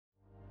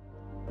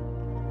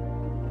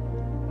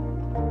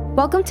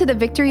Welcome to the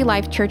Victory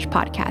Life Church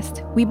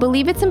podcast. We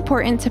believe it's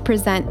important to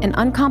present an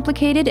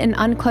uncomplicated and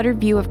uncluttered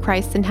view of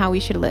Christ and how we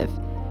should live.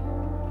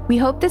 We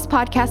hope this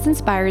podcast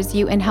inspires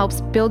you and helps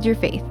build your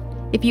faith.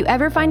 If you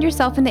ever find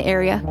yourself in the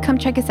area, come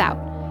check us out.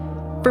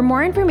 For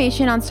more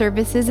information on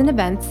services and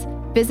events,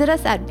 visit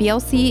us at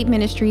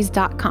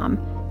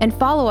blcministries.com and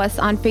follow us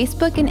on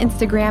Facebook and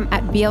Instagram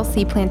at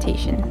BLC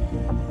Plantation.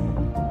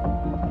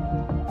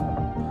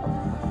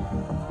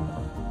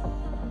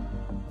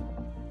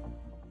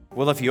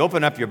 Well, if you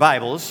open up your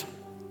Bibles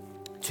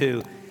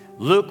to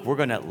Luke, we're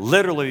going to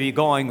literally be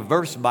going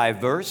verse by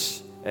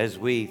verse as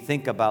we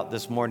think about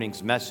this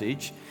morning's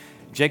message.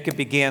 Jacob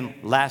began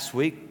last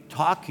week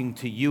talking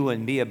to you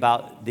and me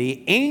about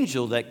the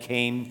angel that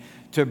came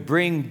to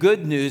bring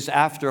good news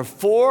after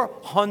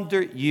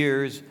 400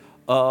 years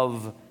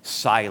of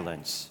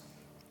silence.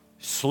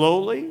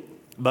 Slowly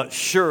but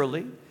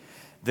surely,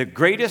 the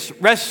greatest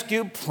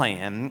rescue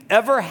plan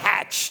ever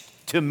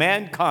hatched to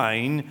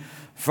mankind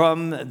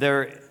from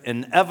their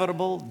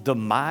inevitable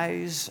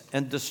demise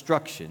and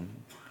destruction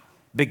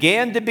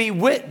began to be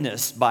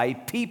witnessed by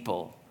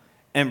people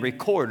and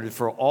recorded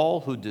for all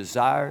who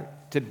desire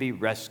to be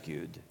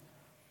rescued.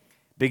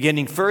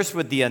 Beginning first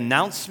with the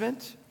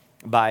announcement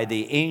by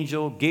the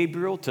angel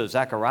Gabriel to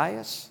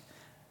Zacharias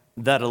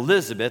that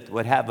Elizabeth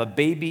would have a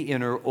baby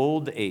in her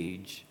old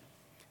age,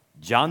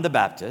 John the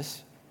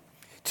Baptist,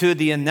 to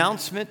the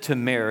announcement to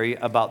Mary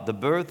about the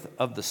birth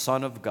of the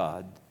Son of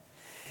God.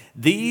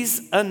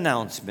 These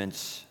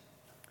announcements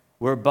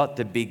were but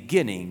the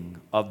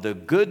beginning of the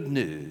good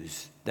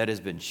news that has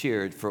been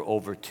shared for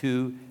over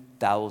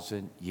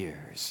 2,000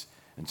 years.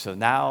 And so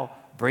now,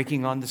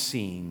 breaking on the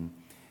scene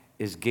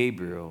is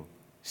Gabriel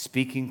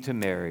speaking to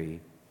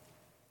Mary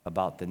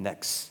about the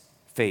next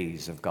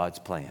phase of God's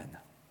plan.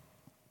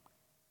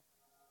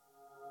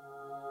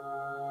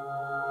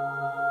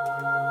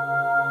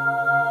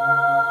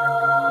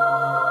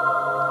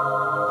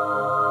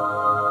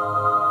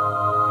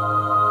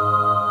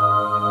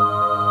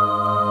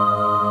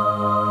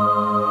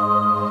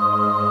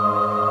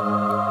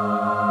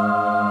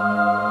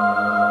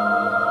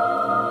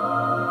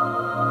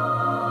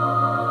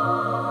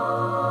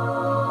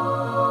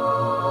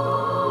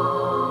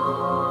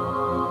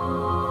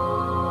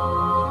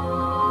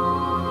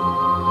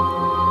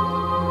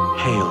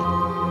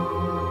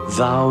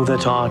 Thou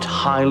that art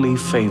highly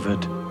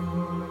favored,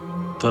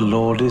 the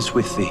Lord is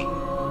with thee.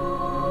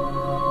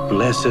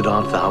 Blessed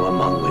art thou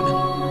among women.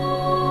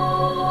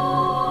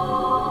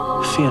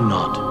 Fear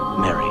not,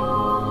 Mary,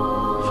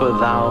 for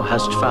thou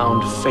hast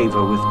found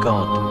favor with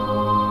God.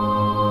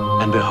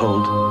 And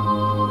behold,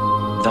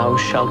 thou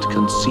shalt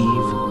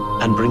conceive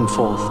and bring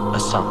forth a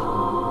son.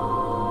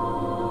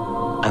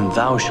 And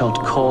thou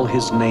shalt call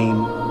his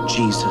name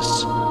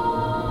Jesus.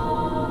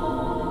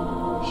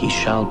 He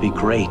shall be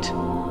great,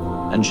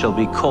 and shall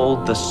be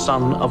called the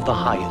Son of the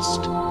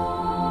Highest.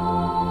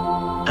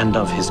 And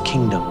of his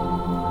kingdom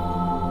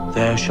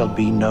there shall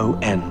be no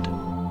end.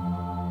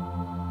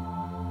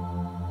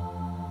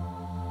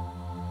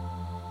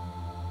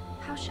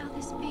 How shall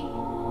this be,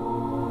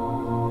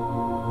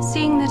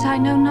 seeing that I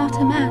know not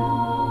a man?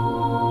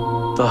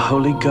 The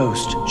Holy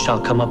Ghost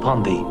shall come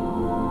upon thee,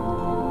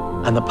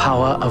 and the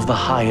power of the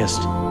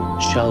Highest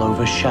shall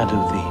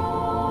overshadow thee.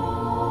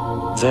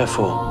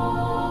 Therefore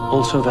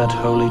also that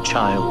holy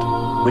child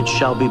which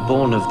shall be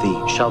born of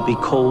thee shall be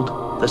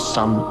called the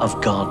Son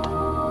of God.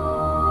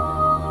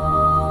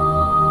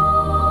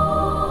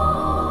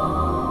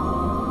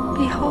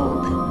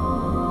 Behold,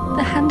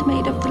 the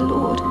handmaid of the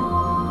Lord.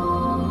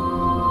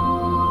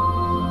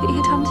 Be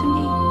it unto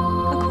me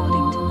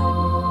according to thy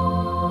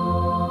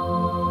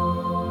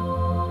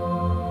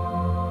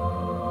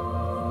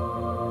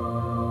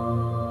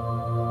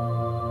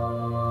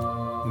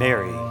word.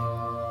 Mary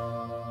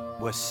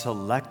was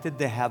selected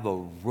to have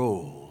a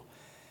role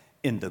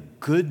in the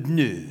good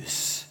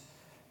news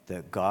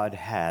that God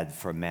had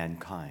for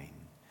mankind.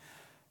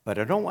 But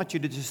I don't want you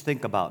to just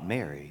think about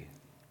Mary,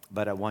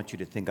 but I want you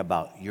to think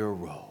about your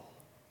role.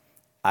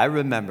 I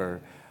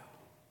remember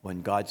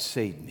when God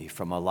saved me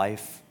from a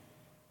life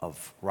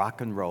of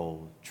rock and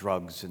roll,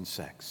 drugs, and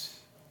sex.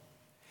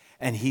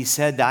 And he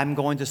said, I'm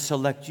going to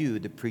select you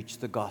to preach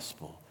the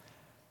gospel.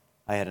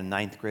 I had a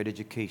 9th grade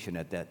education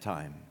at that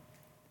time.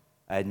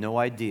 I had no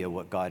idea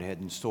what God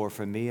had in store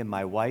for me and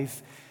my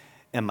wife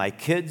and my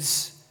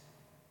kids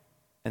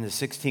and the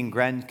 16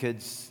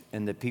 grandkids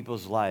and the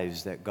people's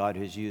lives that God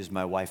has used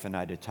my wife and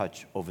I to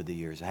touch over the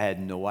years. I had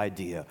no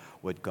idea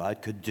what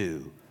God could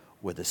do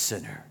with a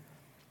sinner.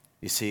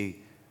 You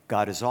see,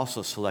 God has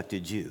also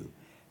selected you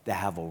to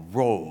have a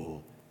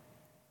role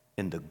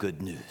in the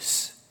good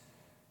news.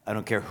 I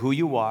don't care who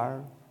you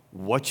are,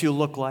 what you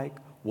look like,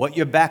 what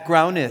your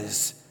background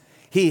is.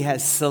 He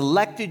has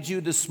selected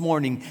you this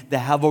morning to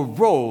have a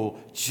role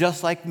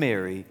just like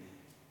Mary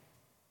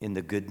in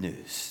the good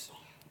news.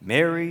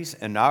 Mary's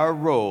and our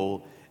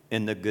role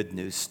in the good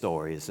news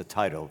story is the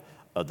title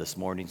of this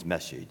morning's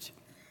message.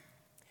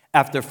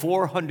 After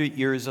 400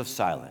 years of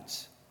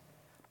silence,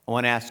 I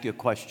want to ask you a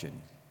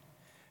question.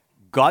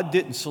 God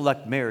didn't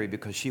select Mary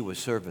because she was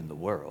serving the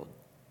world.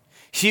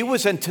 She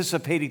was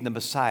anticipating the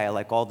Messiah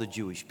like all the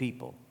Jewish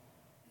people.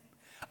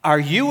 Are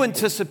you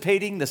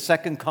anticipating the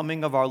second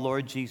coming of our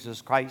Lord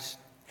Jesus Christ?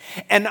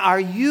 And are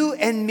you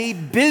and me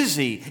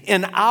busy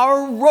in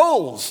our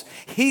roles?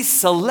 He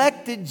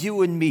selected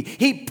you and me.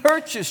 He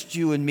purchased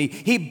you and me.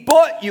 He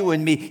bought you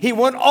and me. He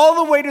went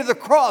all the way to the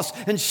cross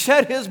and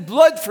shed his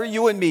blood for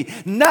you and me,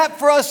 not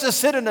for us to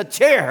sit in a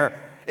chair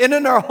and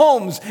in our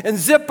homes and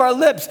zip our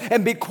lips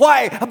and be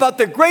quiet about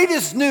the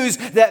greatest news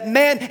that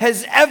man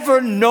has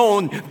ever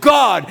known.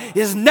 God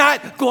is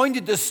not going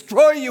to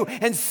destroy you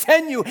and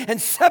send you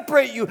and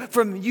separate you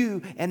from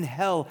you and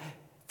hell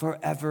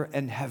forever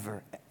and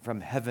ever,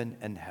 from heaven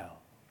and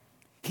hell.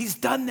 He's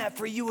done that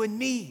for you and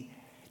me.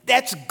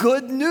 That's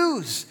good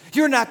news.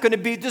 You're not going to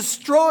be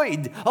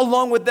destroyed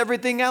along with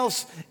everything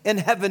else in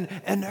heaven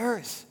and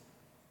earth.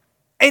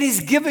 And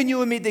he's given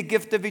you and me the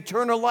gift of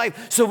eternal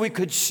life so we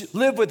could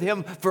live with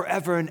him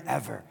forever and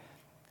ever.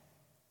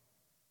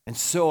 And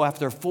so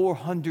after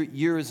 400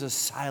 years of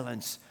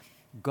silence,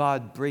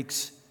 God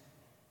breaks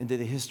into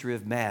the history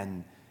of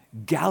man.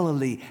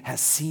 Galilee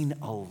has seen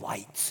a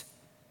light.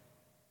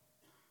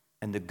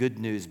 And the good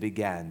news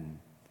began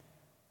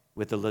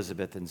with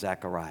Elizabeth and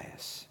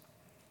Zacharias.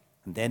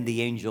 And then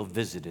the angel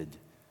visited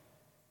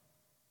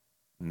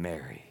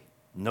Mary.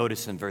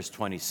 Notice in verse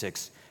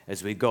 26,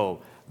 as we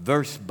go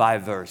verse by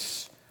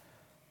verse.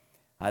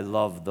 I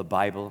love the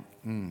Bible.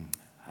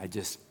 I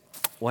just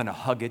want to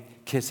hug it,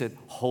 kiss it,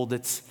 hold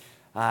it.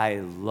 I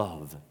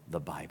love the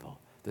Bible.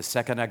 The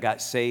second I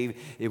got saved,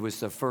 it was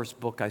the first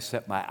book I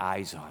set my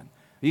eyes on.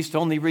 I used to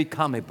only read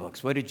comic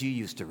books. What did you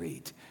used to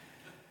read?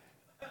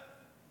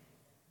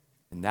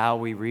 And now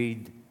we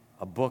read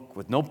a book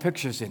with no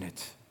pictures in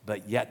it,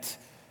 but yet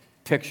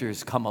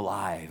pictures come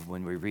alive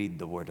when we read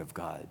the Word of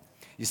God.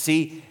 You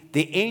see,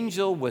 the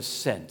angel was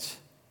sent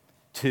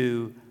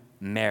to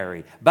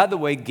Mary. By the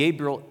way,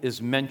 Gabriel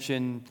is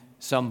mentioned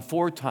some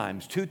 4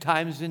 times, 2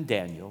 times in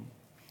Daniel,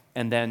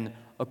 and then,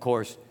 of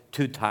course,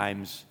 2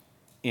 times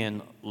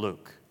in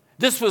Luke.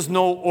 This was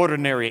no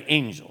ordinary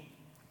angel.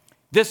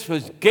 This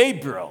was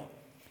Gabriel.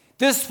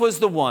 This was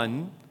the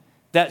one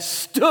that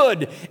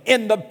stood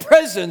in the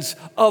presence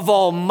of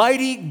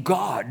Almighty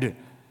God.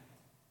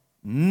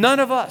 None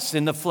of us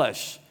in the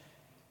flesh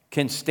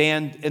can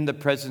stand in the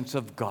presence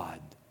of God.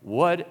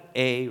 What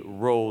a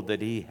role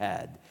that he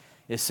had.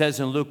 It says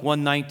in Luke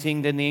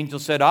 1:19, then the angel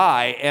said,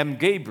 I am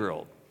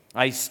Gabriel.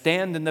 I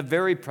stand in the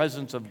very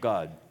presence of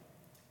God.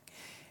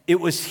 It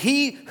was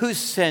he who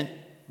sent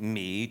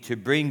me to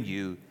bring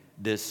you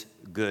this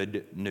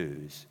good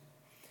news.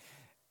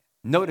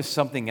 Notice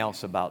something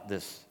else about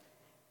this.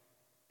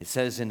 It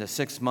says in the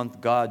 6th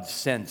month, God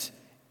sent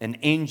an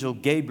angel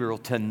Gabriel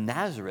to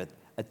Nazareth,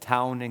 a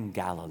town in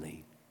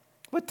Galilee.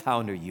 What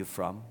town are you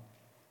from?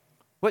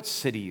 What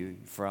city are you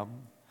from?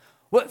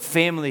 What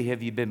family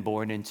have you been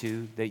born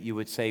into that you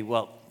would say,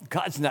 well,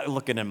 God's not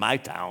looking in my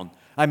town.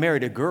 I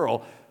married a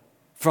girl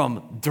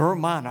from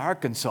Dermont,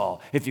 Arkansas.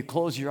 If you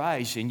close your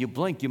eyes and you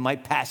blink, you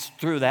might pass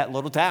through that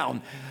little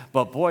town.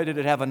 But boy, did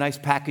it have a nice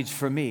package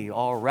for me,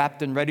 all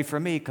wrapped and ready for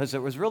me, because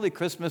it was really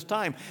Christmas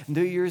time.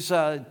 New Year's,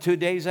 2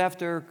 days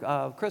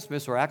after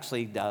Christmas, or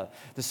actually the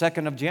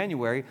 2nd of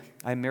January,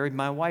 I married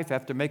my wife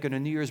after making a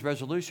New Year's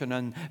resolution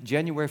on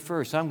January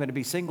 1st. I'm going to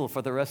be single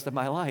for the rest of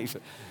my life.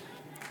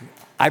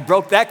 I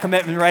broke that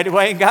commitment right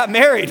away and got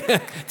married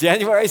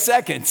January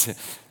 2nd.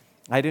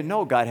 I didn't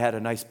know God had a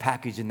nice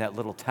package in that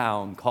little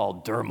town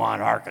called Dermont,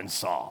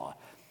 Arkansas.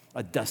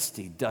 A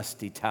dusty,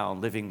 dusty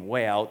town living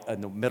way out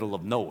in the middle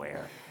of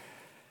nowhere.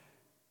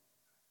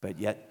 But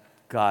yet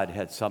God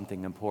had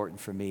something important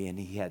for me, and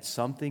he had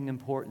something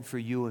important for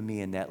you and me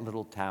in that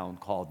little town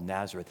called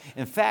Nazareth.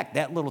 In fact,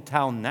 that little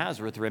town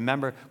Nazareth,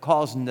 remember,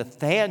 calls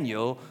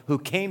Nathanael, who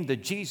came to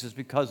Jesus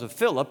because of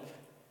Philip,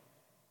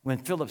 when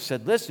Philip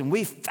said, listen,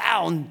 we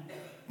found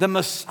the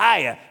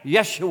Messiah,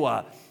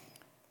 Yeshua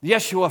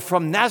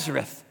from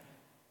Nazareth.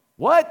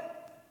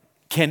 What?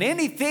 Can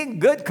anything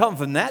good come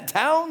from that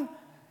town?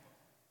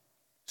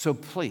 So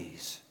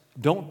please,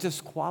 don't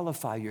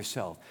disqualify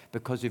yourself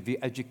because of your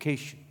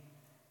education,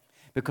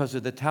 because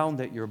of the town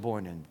that you're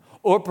born in,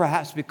 or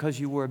perhaps because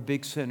you were a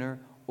big sinner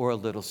or a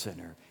little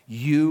sinner.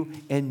 You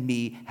and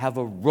me have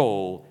a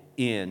role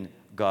in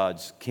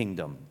God's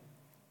kingdom.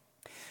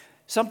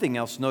 Something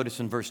else, notice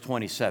in verse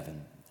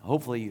 27.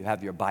 Hopefully you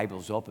have your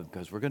Bibles open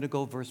because we're going to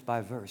go verse by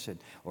verse.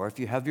 Or if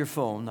you have your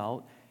phone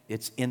out,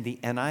 it's in the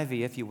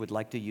NIV if you would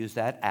like to use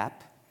that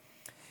app.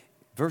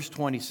 Verse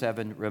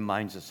 27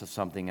 reminds us of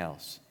something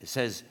else. It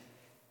says,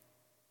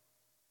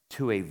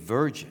 to a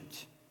virgin.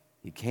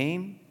 He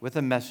came with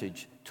a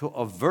message to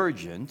a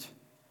virgin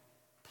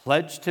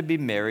pledged to be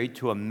married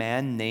to a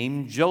man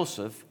named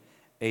Joseph,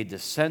 a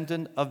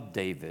descendant of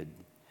David,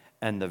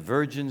 and the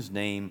virgin's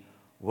name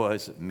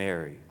was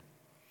Mary.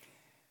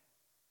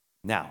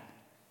 Now,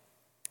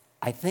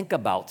 I think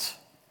about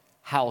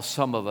how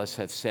some of us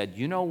have said,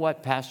 you know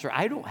what, Pastor,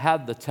 I don't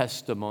have the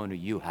testimony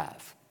you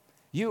have.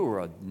 You were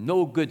a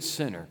no good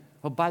sinner.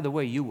 Well, by the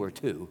way, you were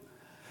too.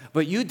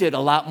 but you did a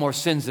lot more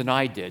sins than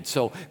I did.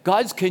 So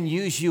God can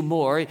use you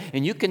more,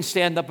 and you can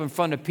stand up in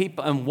front of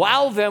people and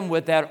wow them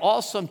with that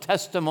awesome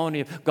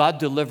testimony of God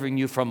delivering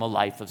you from a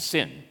life of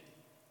sin.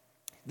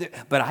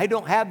 But I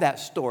don't have that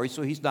story,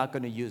 so he's not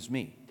going to use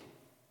me.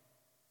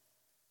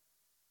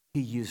 He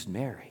used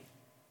Mary,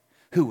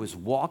 who was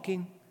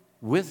walking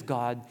with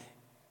God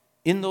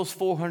in those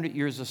 400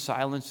 years of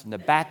silence. In the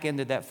back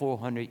end of that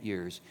 400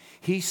 years,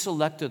 he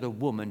selected a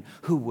woman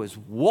who was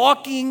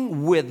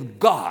walking with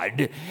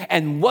God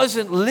and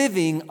wasn't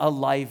living a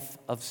life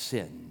of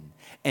sin.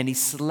 And he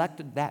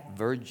selected that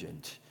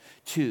virgin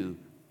to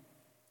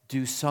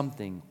do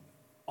something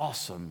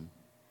awesome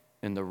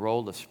in the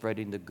role of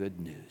spreading the good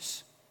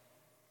news.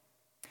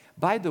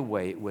 By the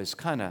way, it was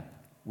kind of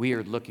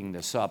weird looking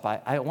this up.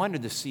 I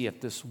wanted to see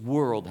if this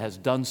world has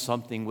done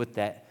something with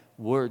that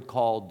word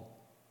called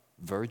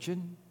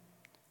virgin.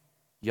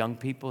 Young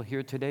people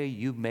here today,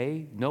 you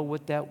may know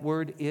what that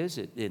word is.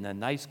 In a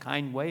nice,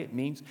 kind way, it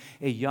means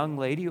a young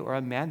lady or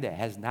a man that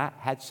has not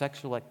had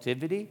sexual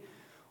activity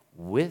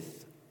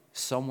with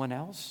someone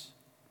else.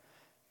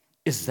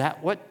 Is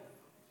that what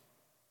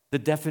the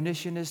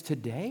definition is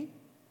today?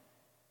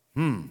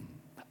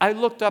 I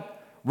looked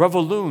up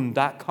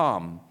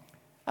Revolution.com.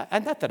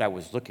 And not that I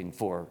was looking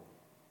for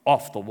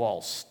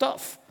off-the-wall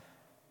stuff.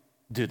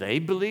 Do they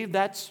believe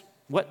that's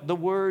what the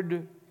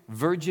word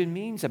virgin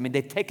means? I mean,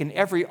 they've taken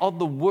every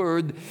other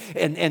word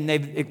and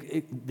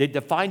they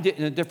defined it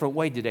in a different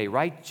way today,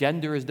 right?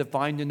 Gender is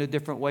defined in a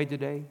different way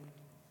today.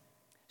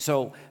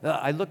 So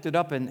I looked it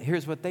up, and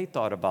here's what they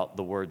thought about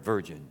the word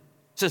virgin.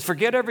 It says,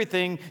 forget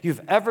everything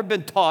you've ever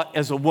been taught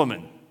as a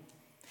woman,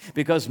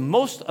 because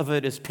most of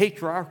it is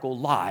patriarchal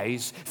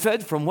lies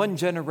fed from one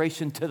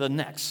generation to the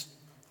next.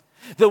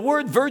 The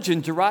word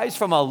virgin derives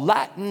from a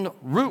Latin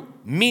root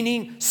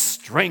meaning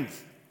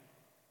strength,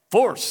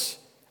 force,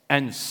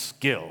 and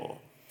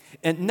skill.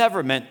 It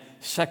never meant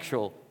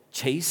sexual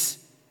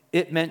chase.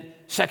 It meant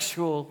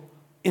sexual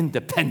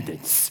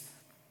independence.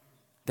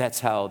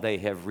 That's how they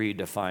have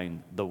redefined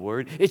the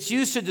word. It's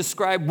used to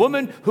describe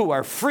women who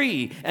are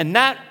free and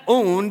not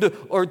owned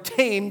or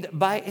tamed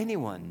by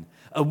anyone.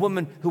 A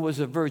woman who was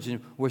a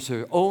virgin was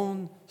her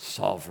own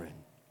sovereign.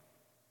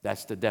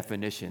 That's the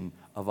definition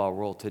of our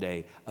world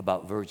today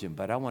about virgin.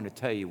 But I want to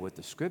tell you what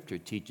the scripture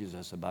teaches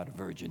us about a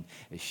virgin,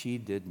 is she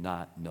did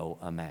not know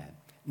a man.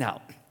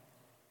 Now,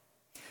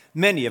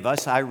 many of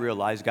us, I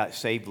realize, got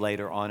saved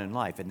later on in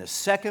life. And the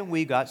second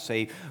we got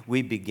saved,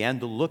 we began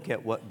to look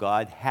at what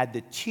God had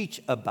to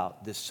teach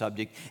about this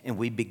subject, and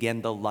we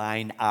began to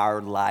line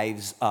our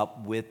lives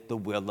up with the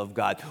will of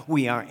God.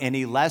 We aren't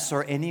any less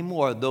or any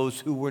more those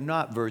who were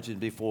not virgins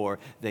before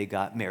they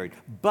got married.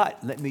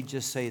 But let me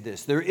just say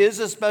this. There is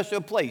a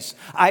special place.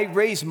 I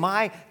raised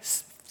my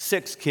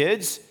 6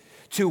 kids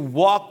to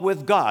walk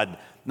with God.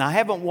 Now, I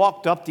haven't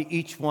walked up to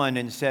each one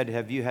and said,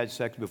 have you had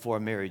sex before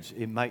marriage?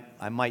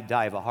 I might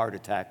die of a heart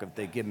attack if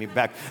they give me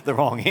back the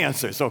wrong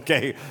answers,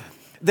 okay?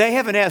 They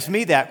haven't asked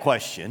me that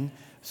question,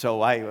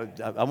 so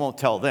I won't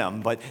tell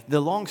them. But the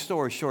long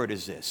story short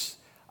is this.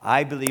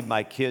 I believe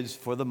my kids,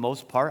 for the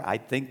most part, I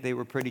think they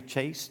were pretty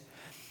chaste.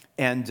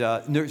 And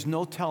there's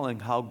no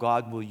telling how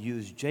God will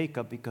use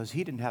Jacob, because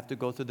he didn't have to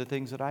go through the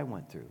things that I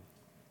went through.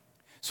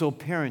 So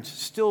parents,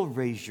 still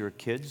raise your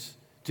kids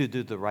to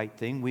do the right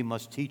thing. We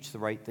must teach the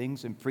right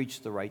things and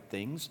preach the right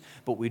things,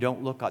 but we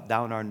don't look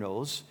down our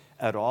nose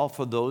at all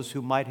for those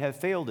who might have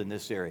failed in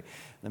this area.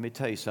 Let me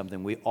tell you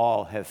something. We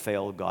all have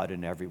failed God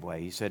in every way.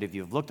 He said, if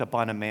you've looked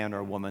upon a man or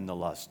a woman to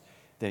lust,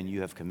 then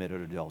you have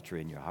committed adultery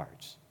in your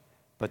hearts.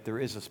 But there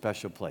is a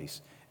special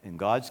place in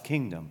God's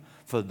kingdom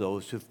for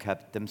those who've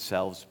kept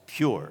themselves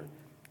pure.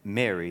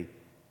 Mary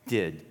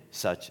did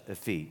such a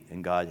feat,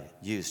 and God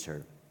used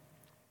her.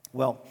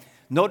 Well,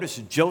 notice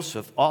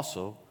Joseph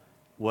also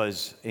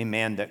was a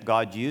man that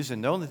God used.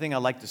 And the only thing I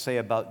like to say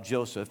about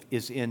Joseph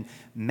is in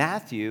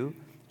Matthew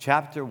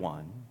chapter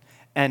 1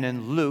 and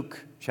in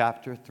Luke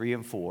chapter 3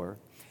 and 4,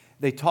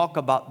 they talk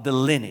about the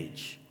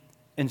lineage.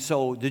 And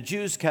so the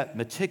Jews kept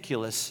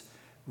meticulous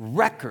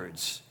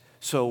records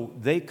so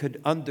they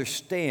could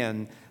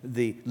understand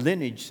the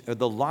lineage or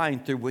the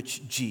line through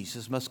which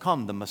Jesus must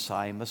come, the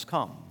Messiah must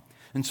come.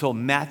 And so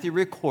Matthew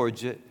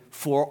records it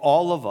for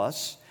all of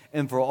us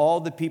and for all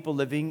the people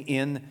living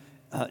in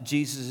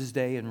Jesus'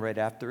 day and right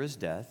after his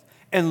death.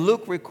 And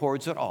Luke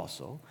records it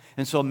also.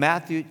 And so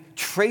Matthew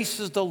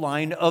traces the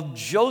line of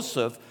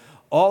Joseph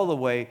all the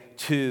way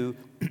to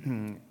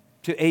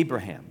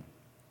Abraham.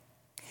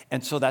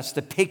 And so that's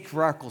the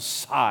patriarchal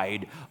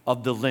side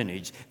of the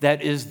lineage.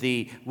 That is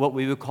what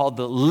we would call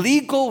the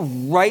legal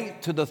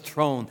right to the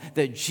throne,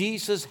 that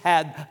Jesus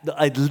had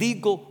a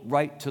legal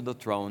right to the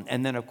throne.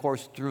 And then, of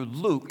course, through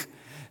Luke,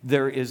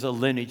 there is a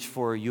lineage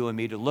for you and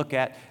me to look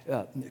at,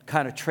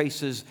 kind of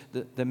traces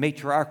the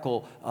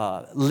matriarchal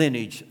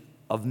lineage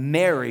of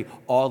Mary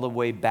all the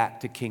way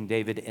back to King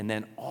David and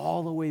then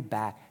all the way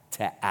back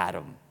to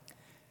Adam.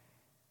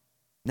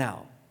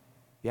 Now,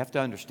 you have to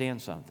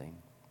understand something.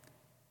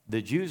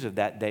 The Jews of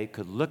that day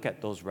could look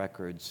at those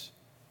records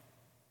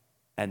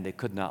and they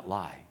could not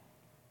lie.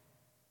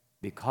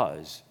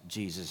 because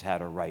Jesus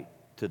had a right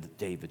to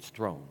David's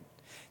throne.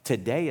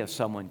 Today, if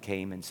someone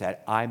came and said,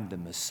 I'm the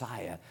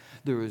Messiah,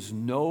 there is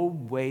no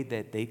way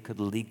that they could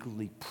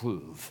legally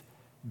prove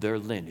their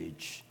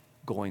lineage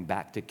going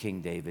back to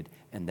King David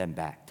and then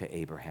back to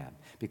Abraham,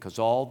 because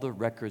all the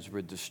records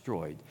were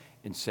destroyed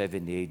in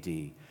 70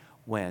 AD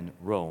when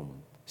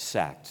Rome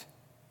sacked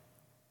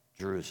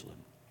Jerusalem.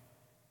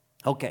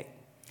 Okay,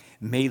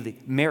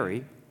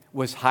 Mary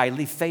was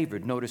highly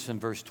favored. Notice in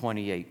verse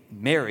 28.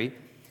 Mary,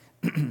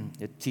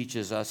 it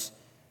teaches us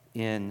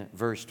in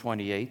verse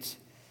 28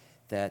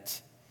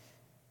 that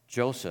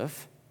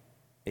Joseph,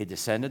 a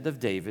descendant of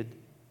David,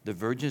 the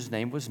virgin's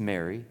name was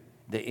Mary.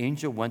 The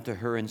angel went to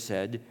her and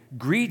said,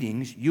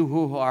 greetings, you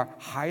who are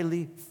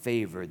highly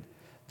favored.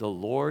 The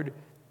Lord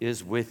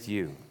is with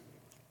you.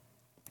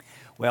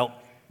 Well,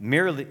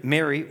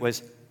 Mary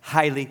was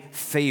highly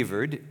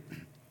favored.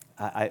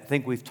 I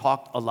think we've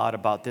talked a lot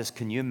about this.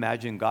 Can you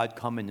imagine God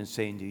coming and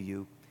saying to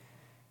you,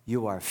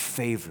 you are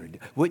favored?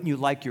 Wouldn't you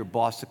like your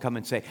boss to come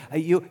and say,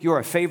 you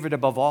are favored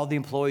above all the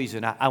employees,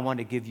 and I want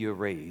to give you a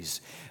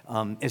raise?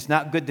 It's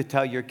not good to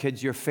tell your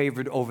kids you're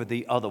favored over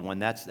the other one.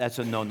 That's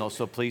a no-no,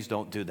 so please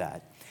don't do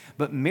that.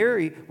 But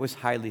Mary was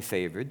highly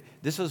favored.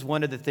 This is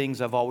one of the things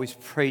I've always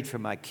prayed for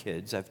my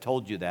kids. I've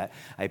told you that.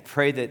 I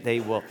pray that they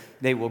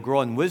will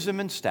grow in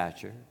wisdom and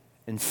stature,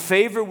 in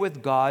favor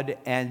with God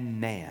and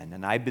man.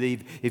 And I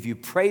believe if you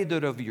pray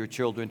that over your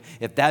children,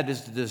 if that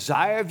is the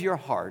desire of your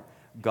heart,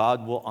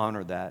 God will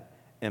honor that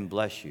and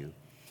bless you.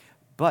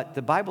 But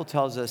the Bible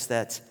tells us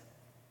that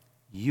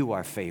you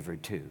are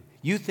favored too.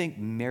 You think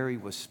Mary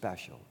was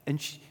special,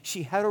 and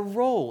she had a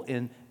role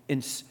in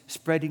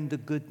spreading the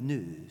good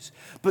news.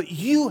 But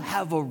you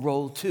have a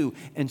role too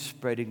in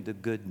spreading the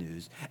good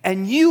news.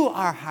 And you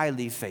are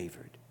highly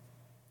favored.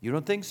 You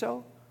don't think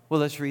so?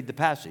 Well, let's read the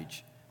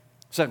passage.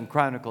 2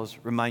 Chronicles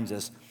reminds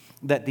us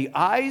that the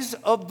eyes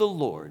of the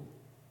Lord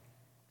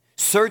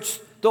search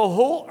the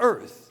whole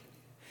earth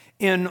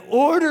in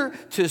order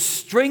to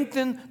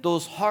strengthen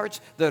those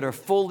hearts that are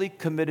fully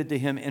committed to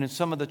Him. And in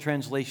some of the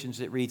translations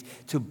it reads,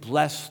 to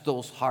bless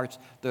those hearts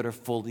that are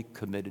fully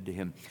committed to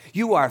Him.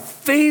 You are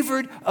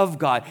favored of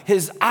God.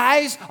 His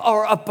eyes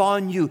are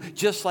upon you,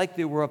 just like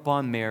they were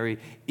upon Mary,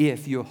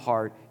 if your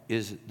heart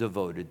is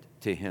devoted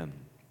to Him.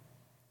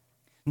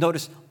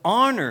 Notice,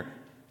 honor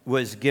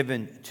was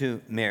given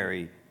to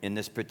Mary in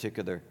this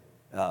particular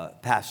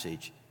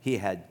passage. She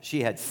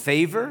had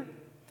favor,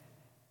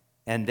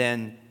 and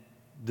then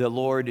the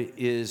Lord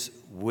is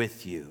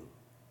with you.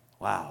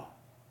 Wow.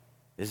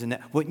 Isn't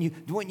that?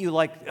 Wouldn't you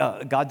like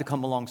God to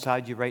come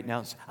alongside you right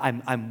now?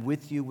 I'm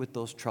with you with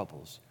those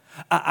troubles.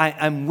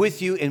 I'm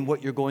with you in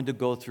what you're going to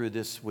go through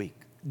this week,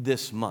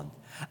 this month.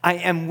 I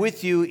am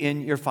with you in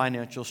your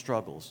financial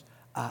struggles.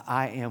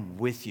 I am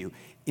with you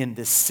in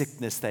the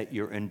sickness that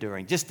you're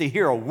enduring. Just to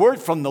hear a word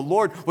from the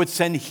Lord would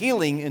send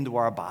healing into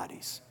our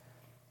bodies.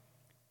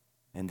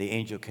 And the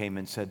angel came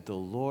and said, the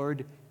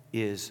Lord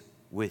is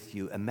with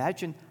you.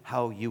 Imagine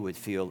how you would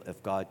feel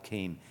if God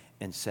came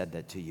and said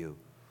that to you.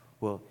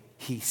 Well,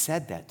 He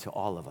said that to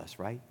all of us,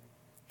 right?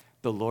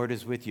 The Lord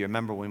is with you.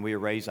 Remember when we were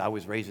raised, I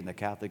was raised in the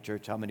Catholic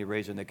Church. How many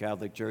raised in the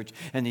Catholic Church?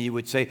 And then you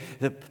would say,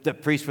 the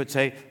priest would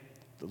say,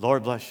 the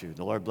Lord bless you,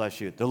 the Lord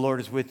bless you. The Lord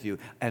is with you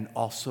and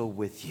also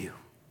with you.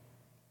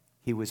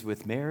 He was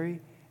with Mary,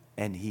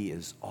 and He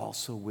is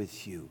also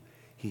with you.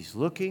 He's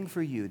looking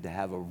for you to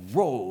have a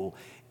role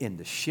in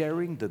the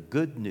sharing the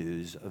good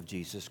news of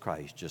Jesus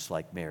Christ, just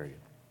like Mary.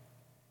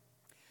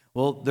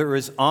 Well, there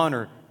is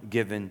honor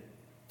given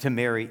to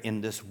Mary in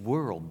this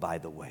world, by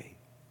the way.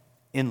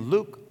 In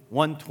Luke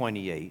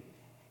 1:28,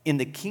 in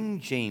the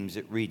King James,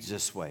 it reads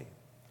this way.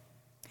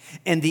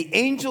 And the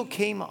angel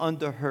came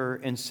unto her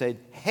and said,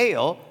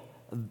 hail,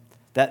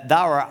 that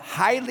thou art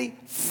highly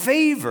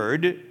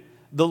favored,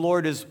 the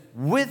Lord is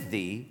with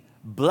thee.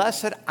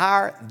 Blessed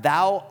art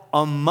thou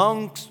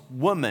amongst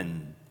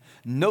women.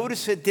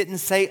 Notice it didn't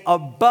say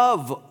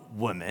above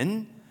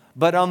women,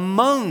 but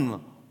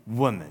among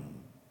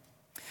women.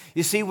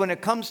 You see, when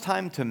it comes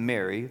time to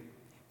marry,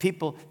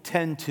 people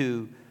tend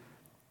to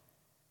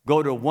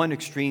go to one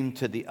extreme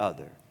to the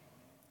other.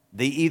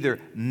 They either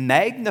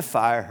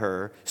magnify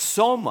her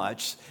so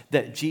much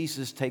that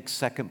Jesus takes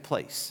second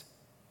place,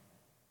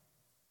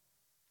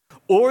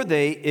 or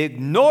they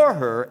ignore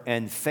her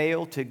and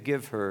fail to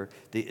give her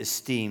the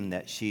esteem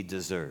that she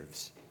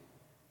deserves.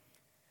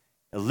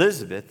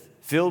 Elizabeth,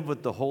 filled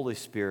with the Holy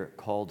Spirit,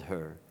 called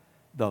her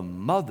the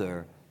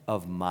mother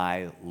of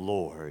my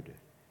Lord.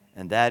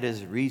 And that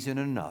is reason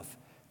enough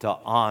to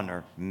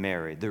honor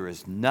Mary. There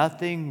is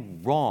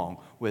nothing wrong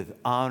with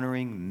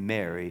honoring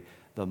Mary,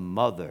 the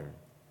mother,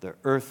 the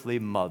earthly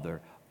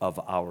mother of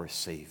our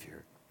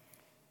Savior.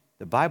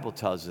 The Bible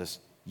tells us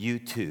you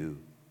too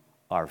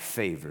are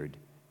favored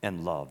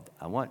and loved.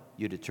 I want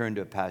you to turn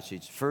to a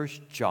passage, 1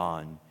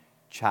 John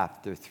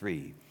chapter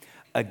 3.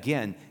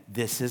 Again,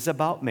 this is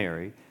about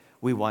Mary.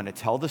 We want to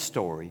tell the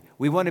story.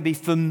 We want to be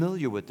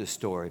familiar with the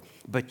story.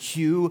 But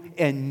you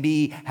and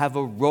me have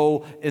a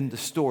role in the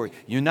story.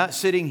 You're not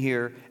sitting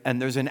here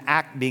and there's an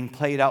act being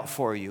played out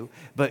for you,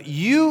 but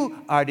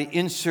you are to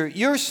insert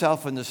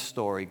yourself in the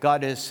story.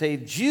 God has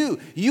saved you.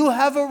 You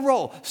have a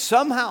role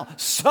somehow,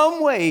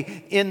 some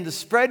way in the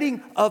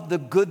spreading of the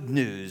good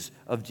news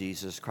of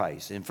Jesus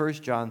Christ. In 1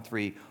 John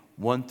 3,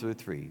 1 through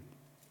 3.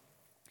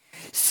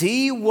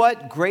 See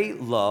what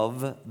great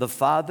love the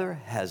Father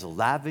has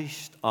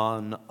lavished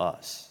on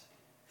us,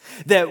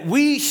 that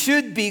we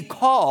should be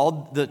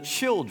called the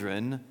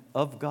children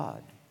of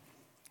God.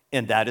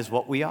 And that is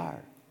what we are.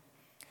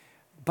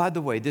 By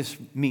the way, this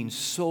means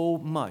so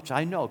much.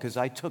 I know, because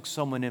I took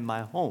someone in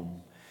my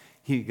home.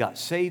 He got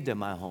saved in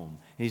my home.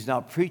 He's now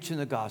preaching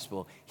the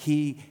gospel.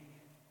 He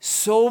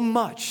so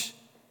much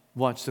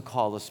wants to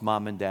call us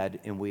mom and dad,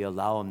 and we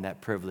allow him that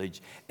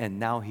privilege. And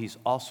now he's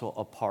also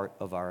a part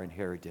of our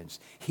inheritance.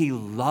 He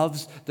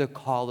loves to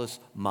call us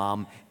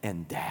mom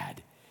and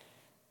dad.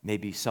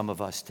 Maybe some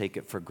of us take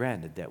it for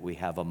granted that we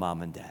have a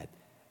mom and dad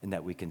and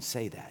that we can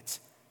say that.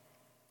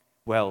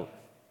 Well,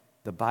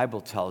 the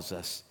Bible tells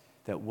us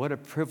that what a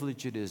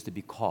privilege it is to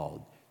be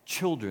called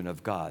children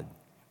of God.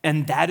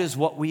 And that is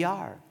what we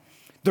are.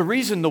 The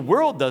reason the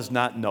world does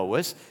not know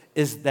us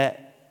is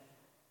that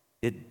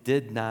it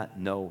did not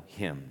know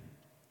him.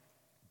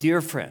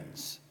 Dear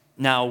friends,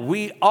 now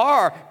we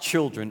are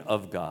children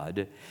of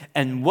God,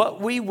 and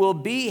what we will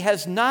be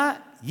has not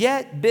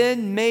yet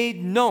been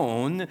made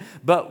known,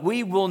 but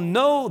we will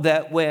know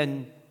that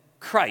when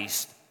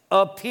Christ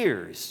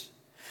appears,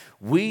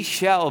 we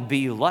shall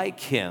be like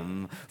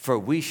him, for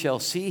we shall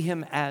see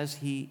him as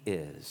he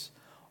is.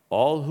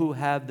 All who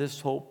have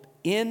this hope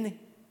in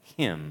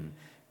him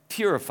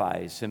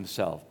purifies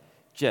himself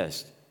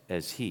just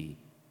as he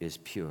is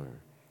pure.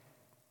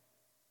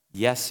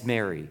 Yes,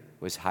 Mary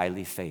was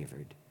highly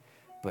favored,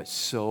 but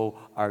so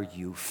are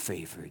you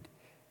favored.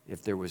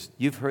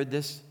 You've heard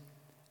this?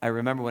 I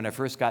remember when I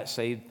first got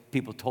saved,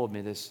 people told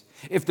me this.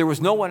 If there was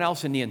no one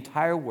else in the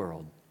entire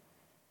world,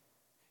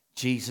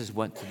 Jesus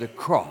went to the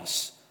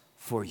cross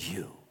for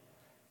you.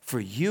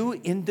 For you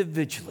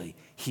individually,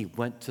 he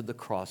went to the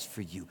cross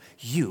for you.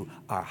 You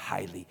are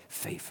highly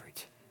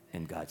favored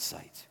in God's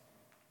sight.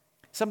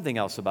 Something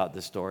else about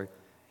this story.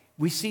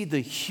 We see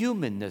the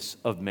humanness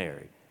of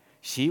Mary.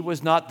 She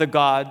was not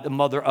the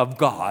mother of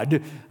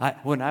God.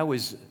 When I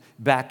was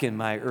back in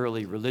my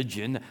early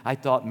religion, I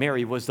thought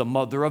Mary was the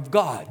mother of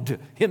God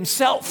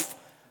himself.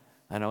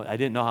 I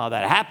didn't know how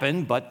that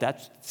happened, but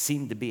that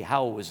seemed to be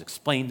how it was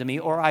explained to me,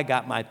 or I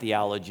got my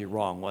theology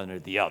wrong, one or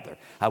the other.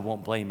 I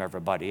won't blame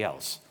everybody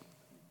else.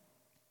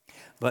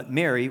 But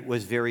Mary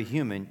was very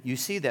human. You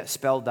see that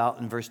spelled out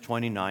in verse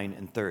 29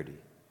 and 30.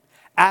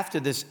 After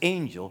this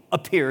angel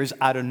appears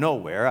out of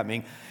nowhere,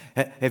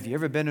 have you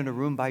ever been in a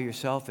room by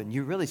yourself and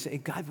you really say,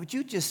 God, would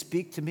you just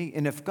speak to me?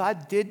 And if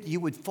God did, you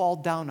would fall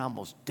down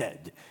almost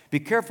dead. Be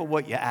careful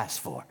what you ask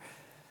for.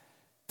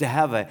 To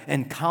have an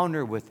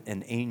encounter with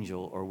an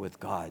angel or with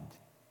God.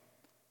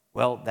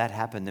 Well, that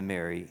happened to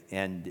Mary.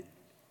 And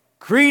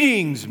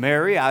greetings,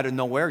 Mary, out of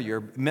nowhere.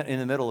 You're in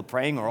the middle of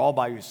praying or all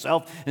by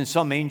yourself, and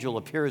some angel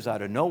appears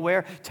out of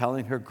nowhere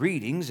telling her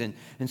greetings. And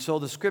so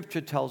the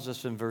scripture tells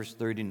us in verse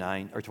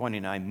 39 or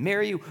 29,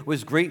 Mary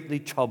was greatly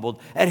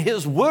troubled at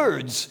his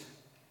words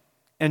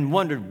and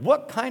wondered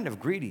what kind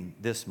of greeting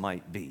this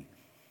might be.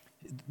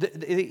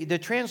 The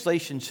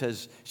translation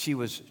says she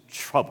was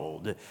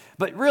troubled,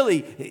 but really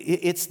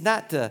it's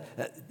not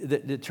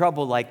the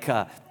trouble like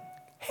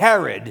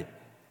Herod.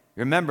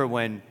 Remember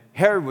when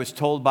Herod was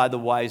told by the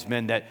wise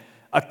men that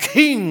a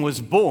king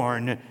was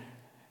born,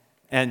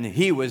 and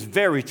he was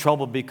very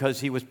troubled because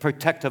he was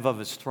protective of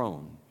his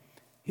throne.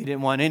 He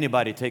didn't want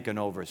anybody taking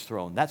over his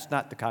throne. That's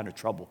not the kind of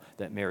trouble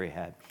that Mary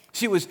had.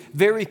 She was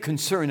very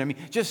concerned.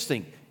 Just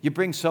think, you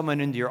bring someone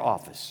into your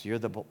office. You're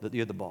the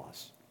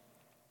boss.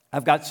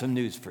 I've got some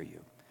news for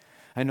you.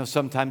 I know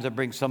sometimes I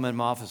bring someone in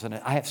my office and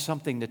I have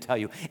something to tell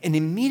you. And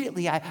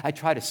immediately I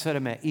try to set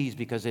them at ease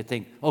because they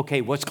think, okay,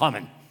 what's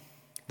coming?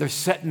 They're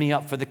setting me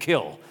up for the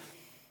kill.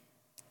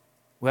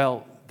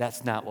 Well,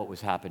 that's not what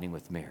was happening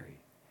with Mary.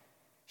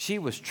 She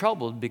was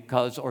troubled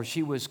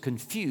she was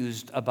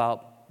confused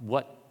about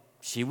what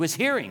she was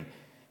hearing.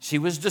 She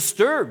was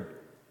disturbed.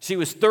 She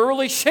was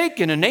thoroughly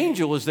shaken. An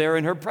angel was there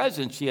in her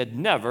presence. She had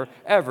never,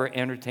 ever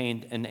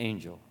entertained an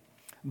angel.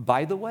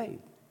 By the way,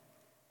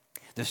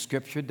 the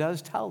scripture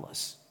does tell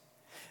us,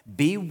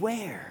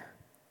 beware.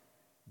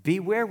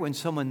 Beware when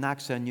someone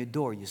knocks on your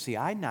door. You see,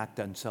 I knocked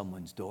on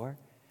someone's door.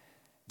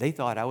 They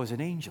thought I was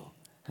an angel.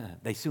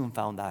 They soon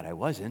found out I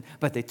wasn't,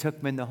 but they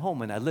took me in the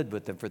home and I lived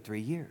with them for 3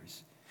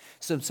 years.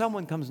 So if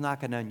someone comes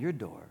knocking on your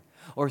door,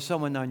 or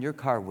someone on your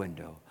car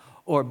window,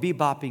 or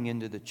bebopping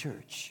into the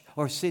church,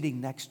 or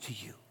sitting next to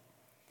you,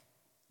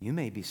 you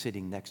may be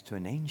sitting next to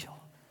an angel.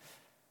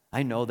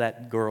 I know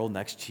that girl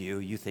next to you,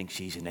 you think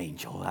she's an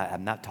angel.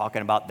 I'm not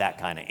talking about that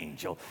kind of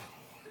angel.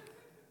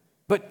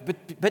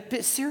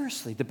 But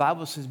seriously, the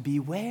Bible says,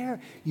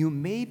 beware, you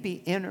may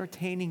be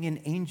entertaining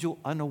an angel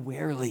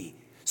unawarely.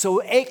 So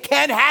it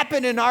can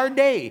happen in our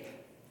day.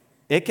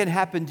 It can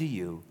happen to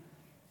you.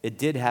 It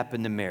did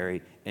happen to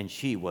Mary, and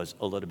she was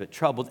a little bit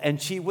troubled,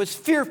 and she was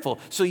fearful.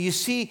 So you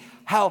see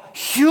how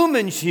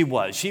human she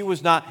was. She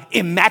was not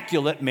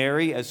immaculate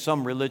Mary, as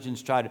some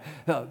religions try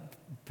to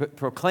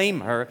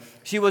proclaim her.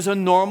 She was a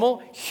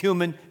normal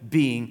human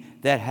being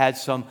that had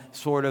some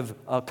sort of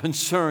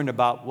concern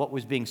about what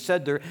was being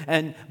said to her.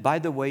 And by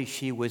the way,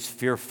 she was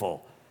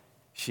fearful.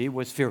 She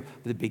was fearful.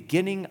 The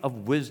beginning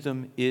of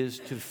wisdom is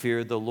to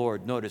fear the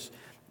Lord. Notice,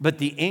 but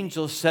the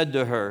angel said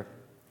to her,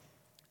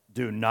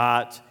 "Do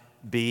not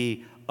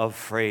be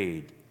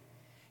afraid.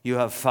 You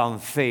have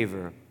found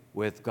favor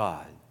with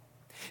God."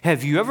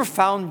 Have you ever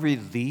found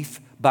relief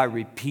by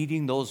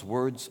repeating those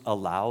words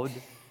aloud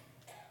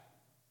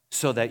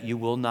so that you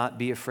will not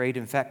be afraid?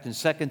 In fact, in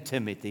 2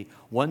 Timothy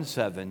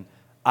 1:7,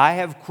 I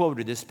have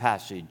quoted this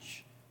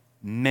passage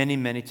many,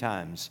 many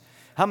times.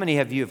 How many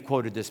of you have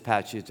quoted this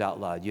passage out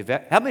loud?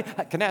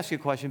 Can I ask you a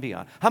question? Be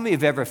honest. How many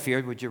have ever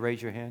feared? Would you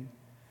raise your hand?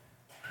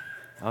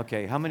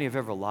 Okay. How many have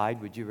ever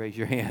lied? Would you raise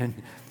your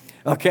hand?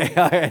 Okay,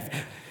 all right.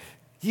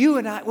 You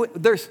and I,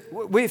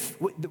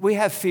 we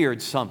have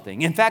feared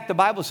something. In fact, the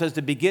Bible says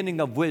the beginning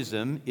of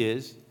wisdom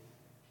is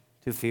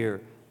to fear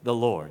the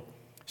Lord.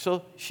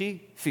 So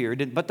she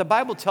feared it. But the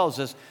Bible tells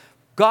us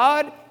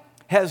God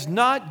has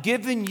not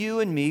given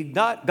you and me,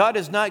 God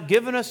has not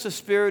given us a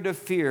spirit of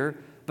fear,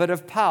 but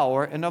of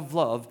power and of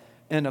love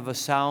and of a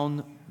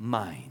sound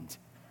mind.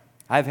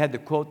 I've had to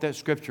quote that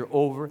scripture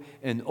over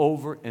and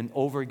over and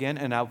over again,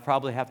 and I'll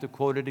probably have to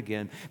quote it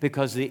again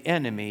because the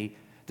enemy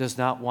does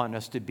not want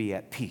us to be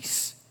at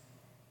peace.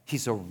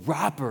 He's a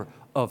robber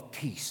of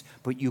peace.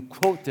 But you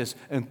quote this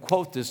and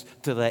quote this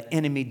till the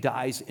enemy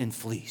dies and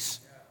flees.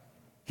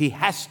 He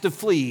has to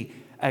flee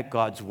at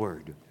God's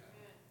word.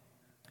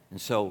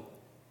 And so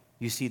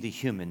you see the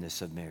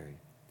humanness of Mary.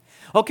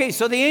 Okay,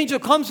 so the angel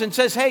comes and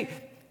says, hey,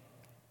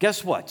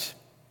 guess what?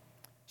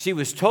 She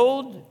was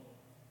told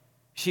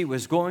she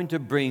was going to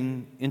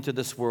bring into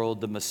this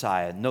world the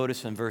Messiah.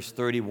 Notice in verse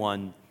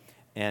 31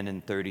 and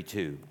in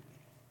 32.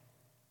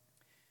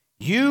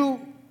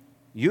 You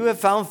have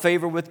found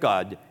favor with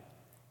God.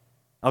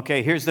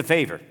 Okay, here's the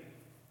favor.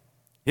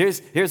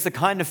 Here's the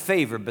kind of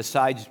favor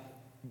besides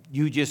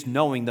you just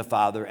knowing the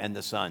Father and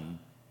the Son.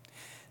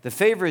 The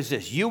favor is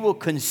this: you will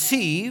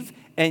conceive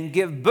and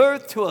give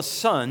birth to a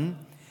son,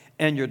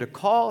 and you're to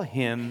call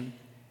him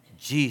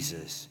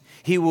Jesus.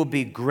 He will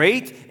be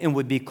great and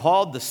would be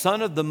called the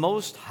Son of the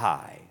Most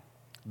High.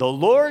 The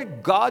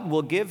Lord God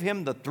will give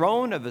him the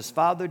throne of his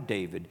father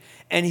David,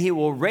 and he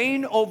will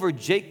reign over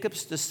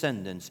Jacob's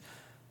descendants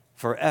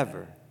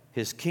forever.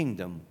 His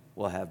kingdom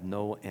will have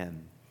no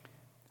end.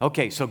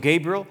 Okay, so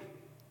Gabriel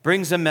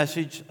brings a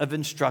message of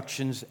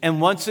instructions,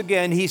 and once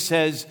again he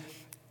says,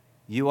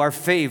 you are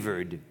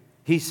favored.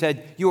 He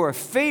said, you are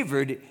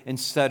favored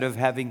instead of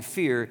having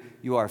fear,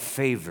 you are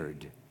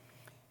favored.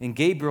 And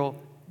Gabriel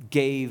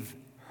gave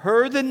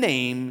her the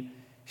name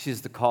she's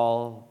to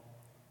call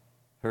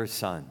her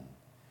son.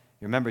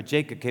 You remember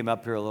Jacob came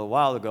up here a little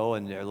while ago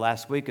and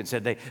last week and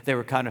said they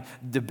were kind of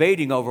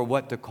debating over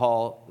what to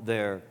call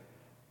their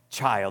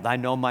child. I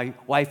know my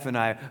wife and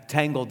I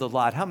tangled a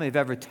lot. How many have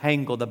ever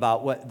tangled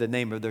about what the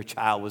name of their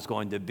child was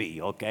going to be,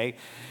 okay?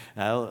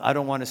 I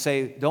don't want to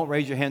say, don't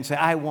raise your hand and say,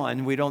 I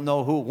won. We don't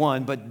know who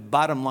won, but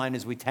bottom line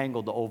is we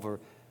tangled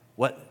over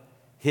what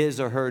his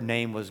or her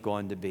name was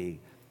going to be.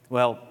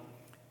 Well,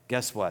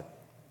 guess what?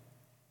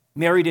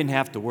 Mary didn't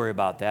have to worry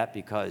about that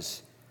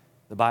because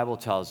the Bible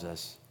tells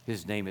us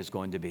his name is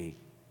going to be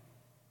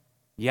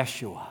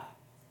Yeshua.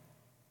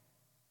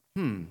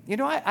 You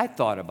know, I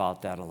thought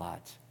about that a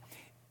lot.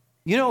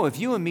 You know, if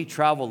you and me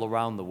travel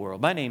around the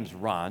world, my name's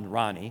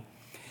Ronnie,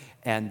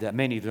 and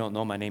many of you don't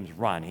know my name's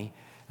Ronnie,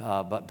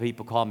 but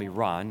people call me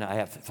Ron. I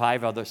have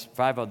five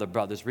other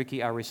brothers: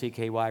 Ricky,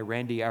 R-E-C-K-Y,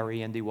 Randy,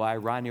 R-E-N-D-Y,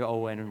 Ronnie,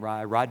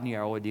 O-N-Y, Rodney,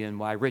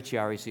 R-O-D-N-Y, Richie,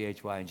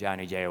 R-E-C-H-Y, and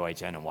Johnny,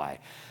 J-O-H-N-Y.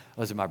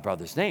 Those are my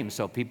brother's names,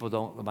 so people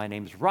don't, my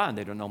name's Ron.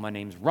 They don't know my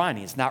name's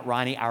Ronnie. It's not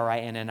Ronnie,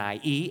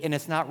 R-I-N-N-I-E, and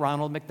it's not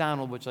Ronald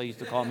McDonald, which they used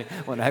to call me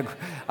when I,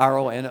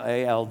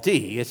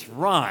 R-O-N-A-L-D. It's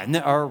Ron,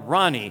 or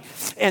Ronnie.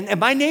 And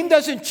my name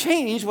doesn't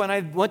change when I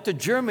went to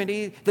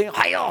Germany. They,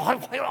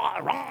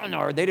 Ron,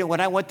 or they didn't,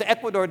 when I went to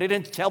Ecuador, they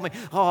didn't tell me,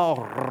 oh,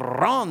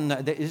 Ron,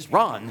 it's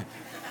Ron.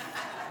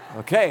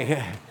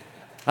 Okay.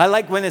 I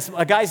like when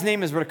a guy's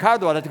name is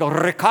Ricardo, I like to go,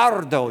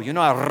 Ricardo. You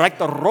know, I like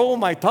to roll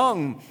my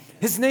tongue.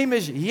 His name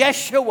is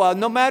Yeshua,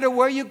 no matter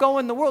where you go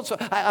in the world. So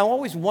I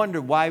always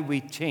wondered why we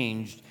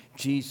changed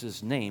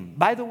Jesus' name.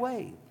 By the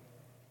way,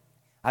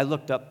 I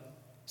looked up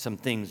some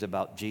things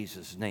about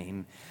Jesus'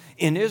 name.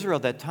 In Israel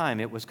at that time,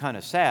 it was kind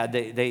of sad.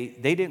 They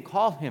didn't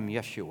call him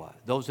Yeshua.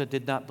 Those that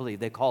did not believe,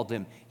 they called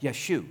him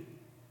Yeshu.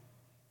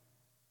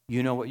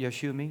 You know what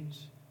Yeshu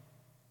means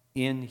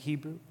in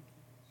Hebrew?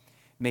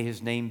 May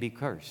his name be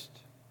cursed.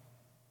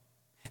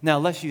 Now,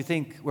 unless you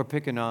think we're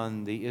picking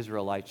on the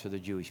Israelites or the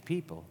Jewish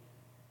people,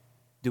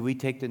 do we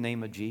take the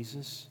name of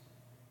Jesus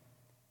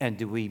and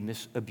do we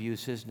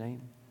misabuse his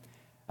name?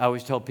 I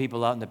always tell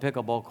people out in the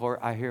pickleball court,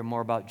 I hear more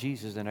about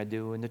Jesus than I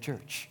do in the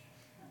church.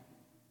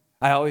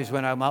 I always,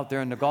 when I'm out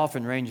there in the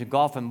golfing range and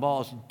golfing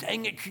balls,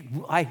 dang it,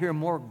 I hear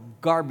more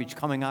garbage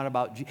coming out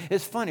about Jesus.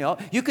 It's funny.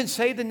 You can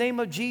say the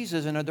name of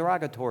Jesus in a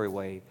derogatory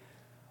way,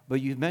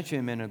 but you mention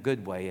him in a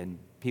good way, and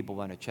people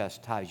want to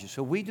chastise you.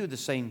 So we do the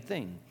same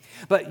thing.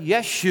 But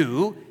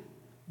Yeshu,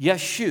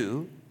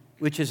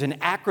 which is an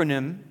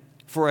acronym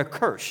for a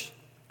curse,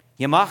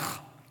 Yamach,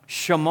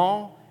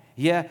 Shema,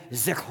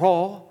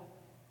 Zichro,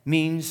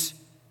 means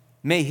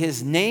may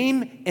his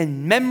name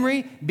and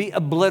memory be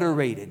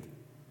obliterated.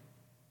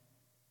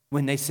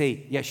 When they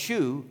say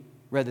Yeshu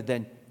rather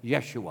than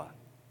Yeshua.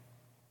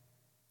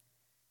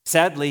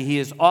 Sadly, he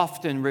is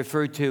often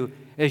referred to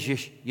as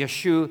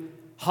Yeshu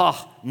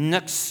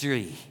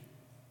HaNatsri,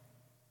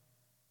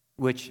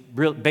 which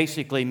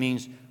basically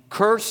means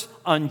curse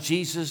on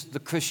Jesus the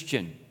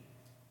Christian.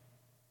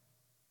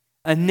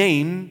 A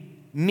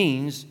name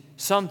means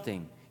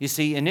something. You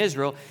see, in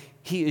Israel,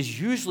 he is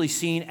usually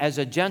seen as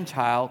a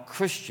Gentile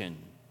Christian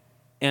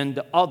and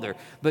the other.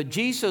 But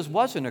Jesus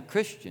wasn't a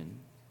Christian.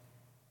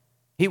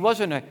 He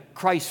wasn't a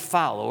Christ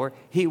follower.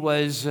 He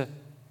was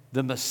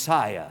the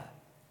Messiah.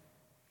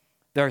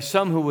 There are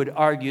some who would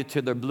argue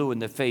till they're blue in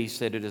the face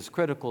that it is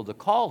critical to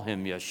call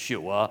him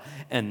Yeshua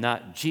and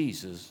not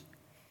Jesus.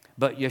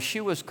 But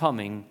Yeshua's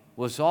coming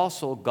was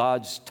also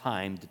God's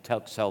time to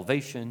take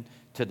salvation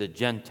to the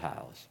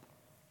Gentiles.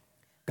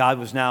 God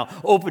was now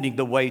opening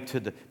the way to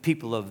the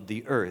people of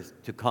the earth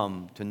to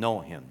come to know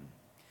him.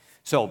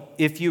 So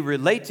if you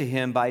relate to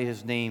him by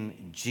his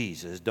name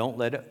Jesus, don't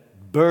let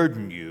it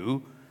burden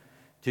you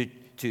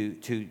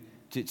to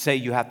say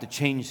you have to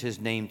change his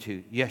name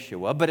to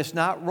Yeshua. But it's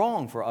not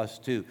wrong for us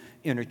to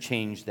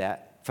interchange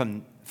that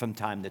from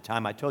time to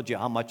time. I told you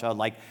how much I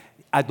like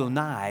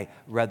Adonai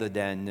rather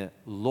than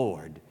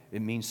Lord.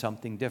 It means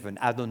something different.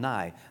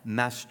 Adonai,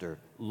 Master,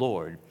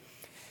 Lord.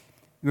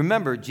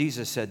 Remember,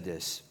 Jesus said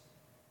this,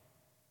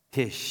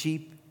 his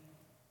sheep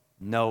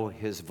know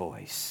his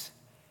voice.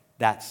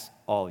 That's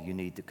all you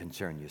need to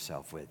concern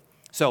yourself with.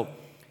 So,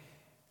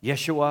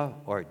 Yeshua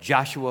or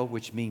Joshua,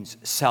 which means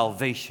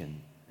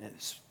salvation.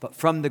 But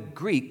from the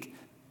Greek,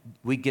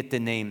 we get the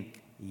name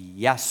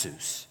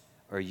Jesus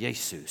or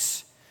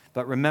Jesus.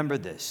 But remember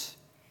this,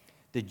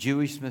 the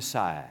Jewish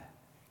Messiah.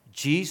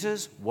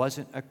 Jesus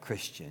wasn't a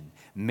Christian.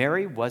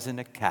 Mary wasn't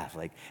a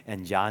Catholic.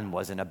 And John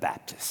wasn't a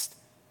Baptist.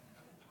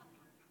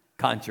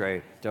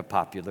 Contrary to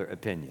popular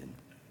opinion.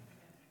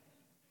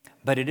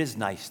 But it is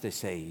nice to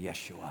say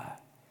Yeshua.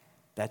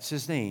 That's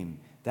his name.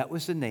 That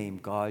was the name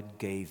God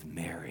gave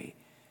Mary.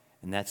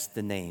 And that's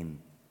the name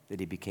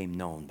that he became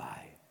known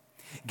by.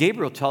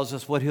 Gabriel tells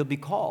us what he'll be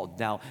called.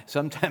 Now,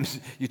 sometimes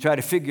you try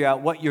to figure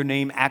out what your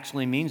name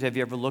actually means. Have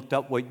you ever looked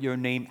up what your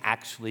name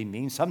actually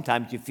means?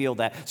 Sometimes you feel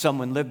that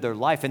someone lived their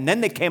life, and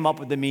then they came up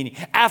with the meaning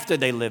after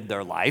they lived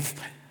their life.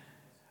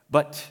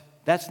 But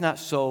that's not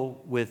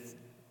so with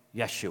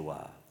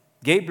Yeshua.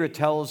 Gabriel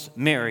tells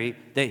Mary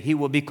that he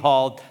will be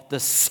called the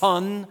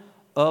Son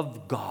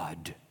of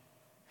God.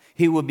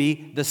 He will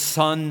be the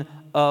Son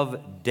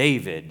of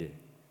David.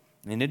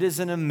 And it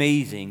isn't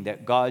amazing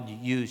that God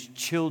used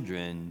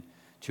children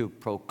to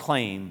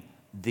proclaim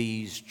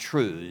these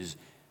truths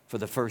for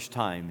the first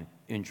time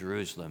in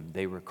Jerusalem.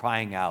 They were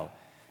crying out,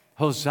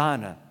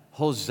 Hosanna,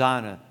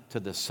 Hosanna to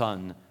the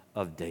Son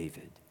of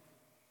David.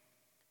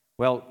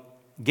 Well,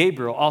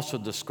 Gabriel also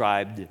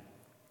described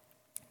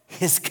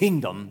his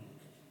kingdom,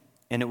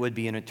 and it would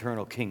be an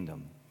eternal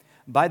kingdom.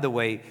 By the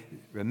way,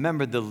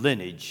 remember the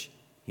lineage.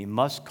 He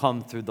must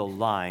come through the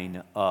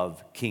line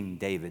of King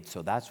David.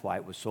 So that's why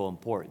it was so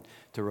important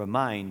to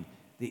remind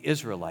the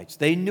Israelites.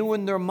 They knew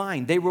in their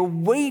mind, they were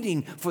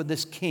waiting for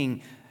this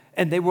king,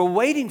 and they were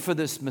waiting for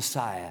this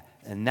Messiah.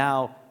 And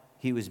now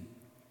he was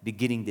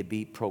beginning to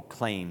be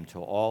proclaimed to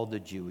all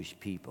the Jewish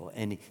people.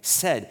 And he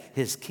said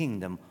his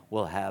kingdom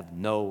will have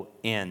no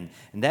end.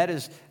 And that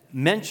is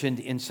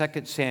mentioned in 2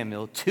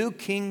 Samuel to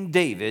King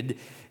David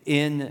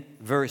in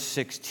verse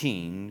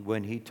 16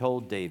 when he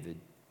told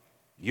David,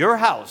 your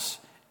house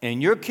and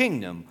your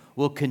kingdom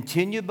will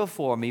continue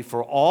before me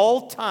for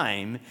all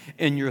time,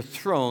 and your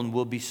throne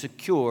will be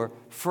secure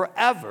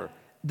forever.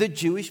 The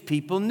Jewish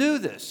people knew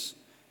this.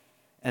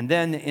 And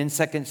then in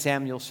 2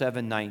 Samuel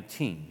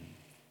 7:19,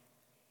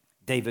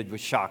 David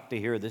was shocked to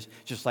hear this,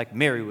 just like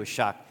Mary was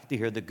shocked to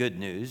hear the good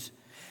news.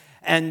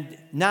 And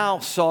now,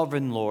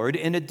 sovereign Lord,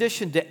 in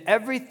addition to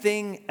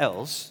everything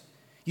else,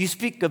 you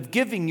speak of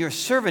giving your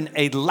servant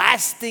a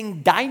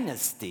lasting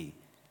dynasty.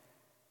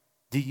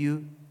 Do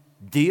you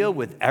deal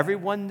with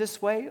everyone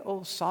this way,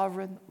 O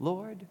sovereign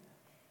Lord?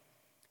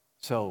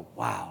 So,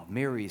 wow,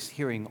 Mary's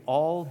hearing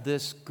all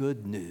this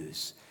good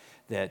news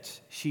that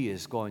she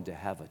is going to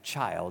have a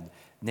child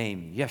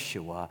named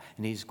Yeshua,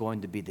 and he's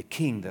going to be the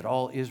king that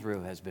all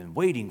Israel has been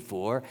waiting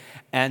for,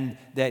 and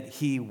that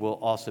he will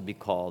also be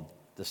called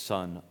the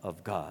Son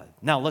of God.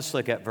 Now, let's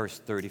look at verse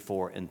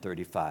 34 and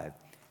 35.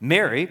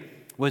 Mary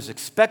was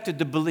expected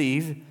to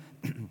believe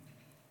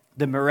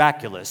the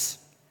miraculous,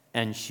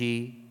 and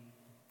she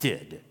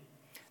did.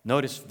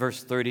 Notice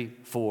verse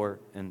 34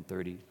 and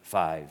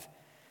 35.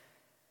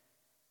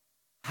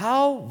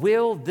 How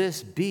will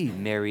this be?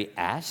 Mary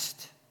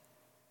asked.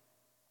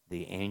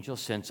 the angel,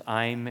 since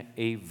I'm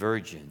a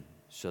virgin.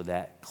 So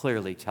that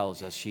clearly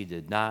tells us she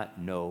did not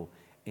know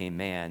a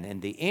man.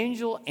 And the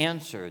angel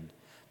answered,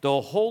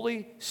 the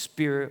Holy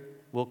Spirit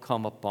will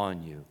come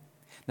upon you.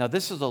 Now,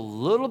 this is a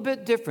little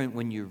bit different.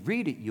 When you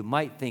read it, you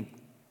might think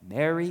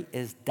Mary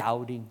is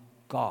doubting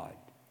God.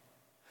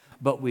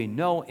 But we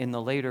know in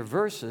the later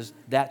verses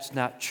that's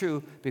not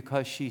true,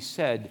 because she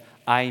said,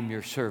 I am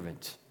your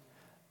servant.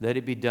 Let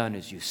it be done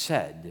as you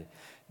said.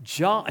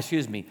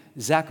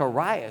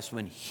 Zacharias,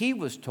 when he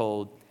was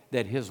told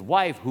that his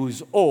wife,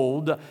 who's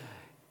old,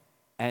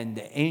 and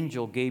the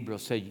angel Gabriel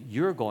said,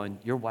 your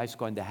wife's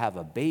going to have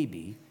a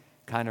baby,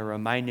 kind of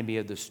reminded me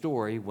of the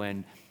story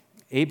when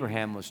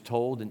Abraham was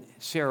told and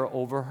Sarah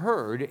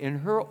overheard in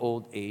her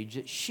old age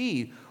that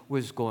she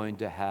was going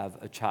to have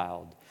a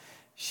child.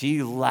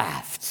 She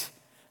laughed.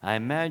 I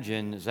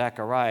imagine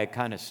Zechariah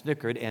kind of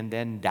snickered and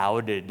then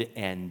doubted,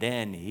 and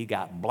then he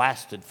got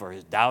blasted for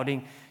his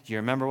doubting. Do you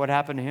remember what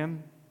happened to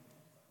him?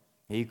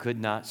 He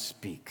could not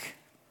speak.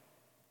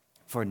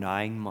 For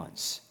 9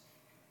 months,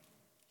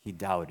 he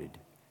doubted.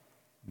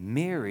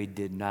 Mary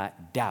did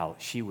not doubt.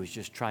 She was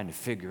just trying to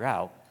figure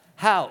out,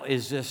 how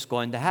is this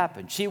going to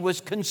happen? She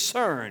was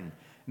concerned.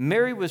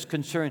 Mary was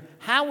concerned.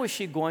 How is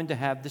she going to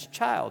have this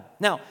child?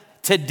 Now,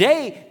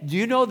 today, do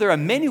you know there are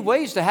many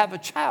ways to have a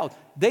child?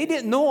 They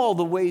didn't know all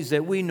the ways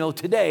that we know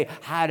today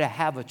how to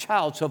have a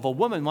child. So if a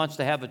woman wants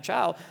to have a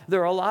child,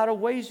 there are a lot of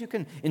ways you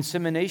can.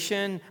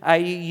 Insemination,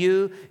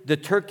 IUI, the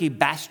Turkey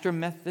Baster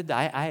method.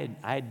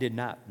 I did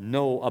not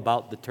know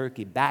about the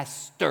Turkey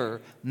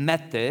Baster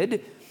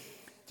method.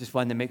 Just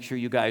wanted to make sure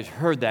you guys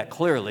heard that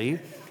clearly.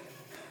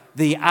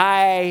 The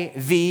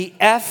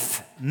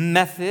IVF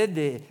method,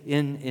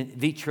 in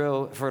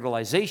vitro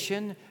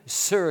fertilization,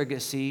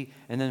 surrogacy,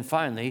 and then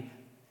finally,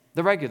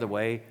 the regular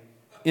way,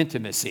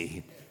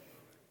 intimacy.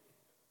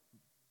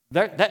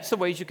 That's the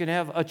ways you can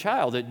have a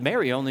child that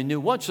Mary only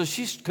knew once. So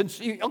she's,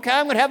 okay,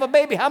 I'm going to have a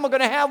baby. How am I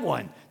going to have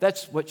one?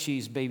 That's what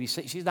she's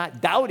not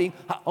doubting.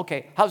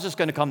 Okay, how's this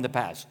going to come to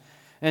pass?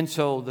 And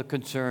so the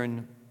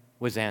concern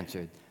was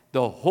answered.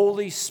 The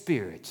Holy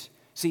Spirit.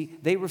 See,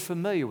 they were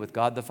familiar with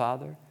God the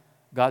Father,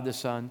 God the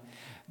Son,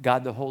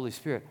 God the Holy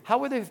Spirit. How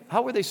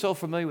were they so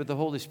familiar with the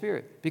Holy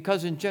Spirit?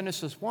 Because in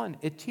Genesis 1,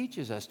 it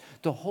teaches us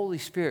the Holy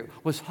Spirit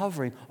was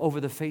hovering over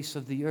the face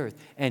of the earth.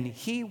 And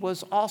he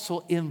was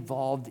also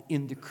involved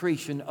in the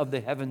creation of the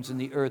heavens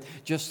and the earth.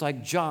 Just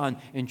like John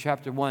in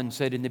chapter 1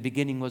 said, in the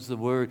beginning was the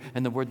Word,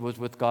 and the Word was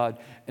with God,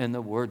 and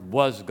the Word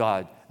was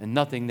God. And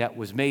nothing that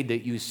was made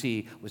that you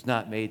see was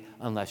not made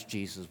unless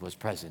Jesus was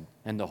present,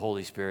 and the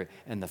Holy Spirit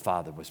and the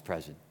Father was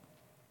present.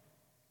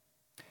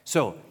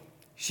 So,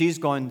 she's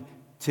going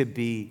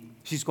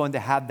to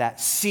have that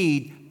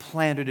seed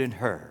planted in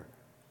her.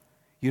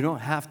 You don't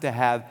have to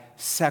have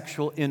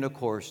sexual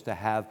intercourse to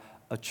have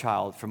a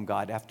child from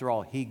God. After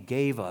all, he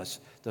gave us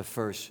the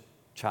first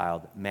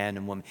child, man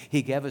and woman.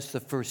 He gave us the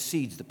first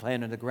seeds to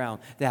plant in the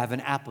ground, to have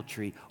an apple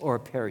tree or a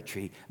pear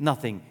tree.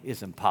 Nothing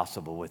is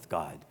impossible with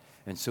God.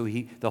 And so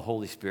the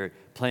Holy Spirit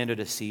planted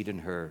a seed in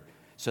her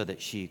so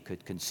that she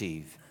could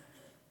conceive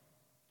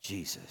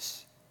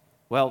Jesus.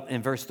 Well,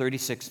 in verse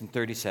 36 and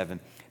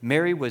 37,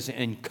 Mary was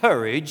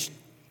encouraged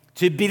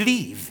to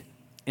believe.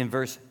 In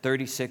verse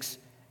 36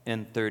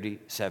 and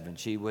 37,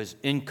 she was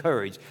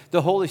encouraged.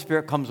 The Holy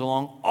Spirit comes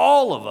along,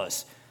 all of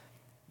us.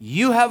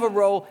 You have a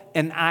role,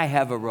 and I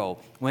have a role.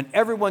 When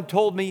everyone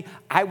told me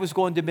I was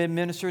going to be a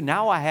minister,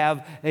 now I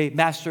have a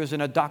master's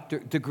and a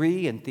doctorate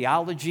degree in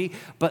theology,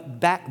 but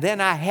back then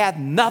I had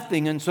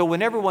nothing, and so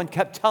when everyone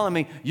kept telling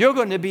me, you're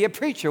going to be a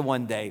preacher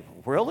one day,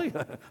 really?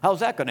 How's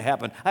that going to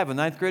happen? I have a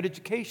 9th grade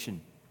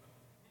education.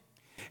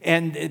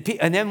 And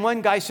then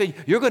one guy said,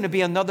 you're going to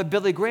be another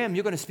Billy Graham.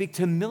 You're going to speak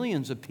to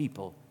millions of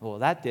people. Well,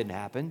 that didn't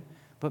happen,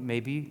 but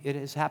maybe it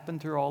has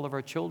happened through all of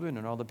our children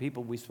and all the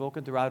people we've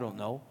spoken to. I don't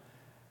know.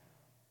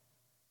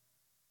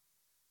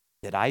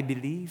 Did I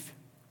believe?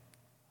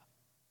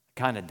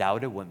 Kind of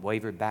doubted,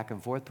 wavered back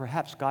and forth.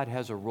 Perhaps God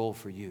has a role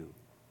for you.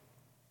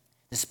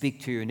 To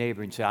speak to your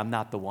neighbor and say, I'm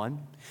not the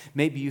one.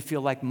 Maybe you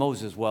feel like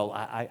Moses, well,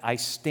 I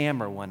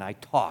stammer when I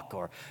talk,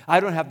 or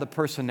I don't have the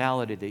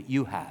personality that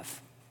you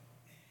have.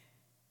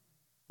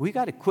 We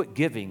got to quit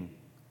giving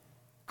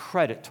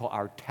credit to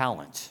our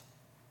talents.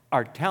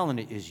 Our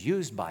talent is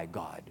used by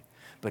God,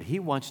 but he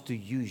wants to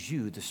use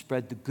you to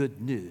spread the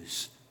good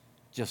news,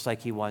 just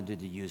like he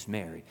wanted to use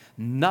Mary.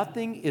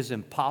 Nothing is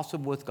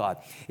impossible with God.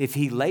 If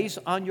he lays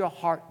on your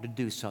heart to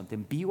do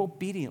something, be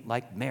obedient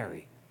like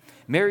Mary.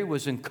 Mary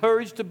was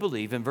encouraged to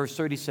believe in verse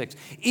 36.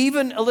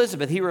 Even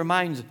Elizabeth, he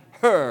reminds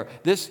her,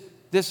 this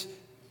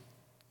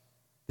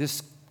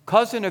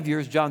cousin of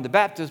yours, John the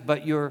Baptist,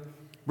 but your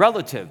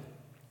relative,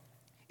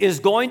 is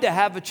going to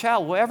have a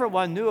child. Well,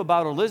 everyone knew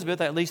about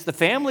Elizabeth, at least the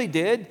family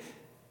did.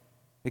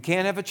 They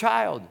can't have a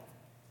child.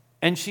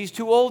 And she's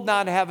too old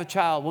now to have a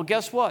child. Well,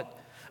 guess what?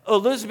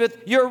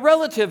 Elizabeth, your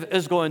relative,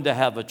 is going to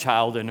have a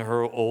child in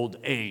her old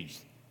age.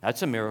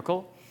 That's a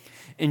miracle.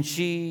 And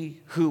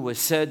she who was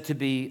said to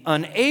be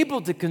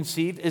unable to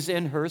conceive is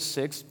in her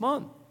 6th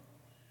month.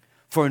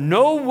 For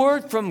no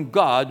word from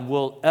God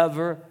will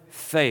ever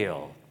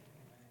fail.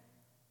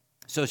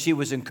 So she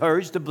was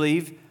encouraged to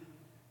believe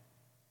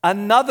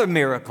another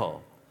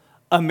miracle,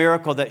 a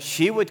miracle that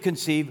she would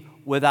conceive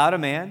without a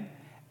man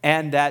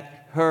and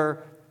that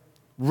her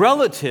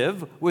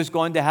relative was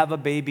going to have a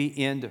baby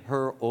in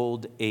her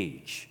old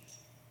age.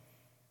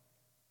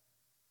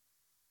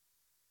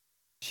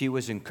 She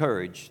was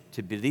encouraged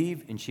to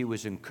believe, and she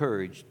was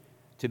encouraged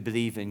to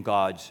believe in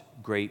God's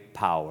great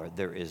power.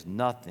 There is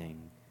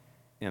nothing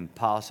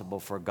impossible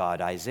for God.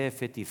 Isaiah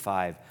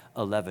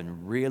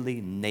 55:11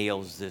 really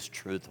nails this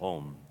truth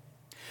home.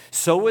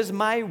 So is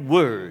my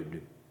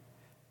word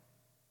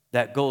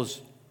that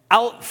goes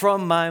out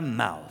from my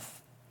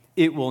mouth.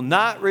 It will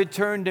not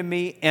return to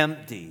me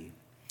empty,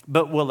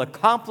 but will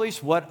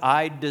accomplish what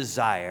I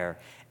desire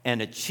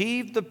and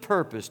achieve the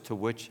purpose to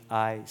which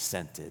I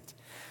sent it.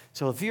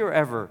 So if you're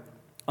ever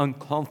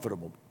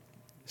uncomfortable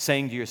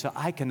saying to yourself,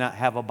 I cannot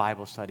have a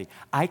Bible study,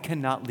 I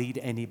cannot lead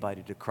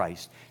anybody to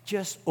Christ,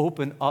 just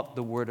open up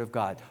the Word of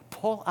God.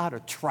 Pull out a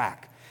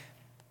tract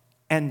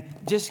and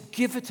just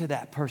give it to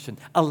that person.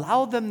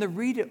 Allow them to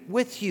read it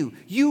with you.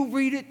 You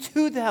read it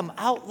to them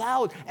out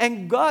loud,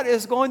 and God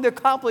is going to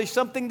accomplish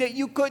something that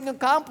you couldn't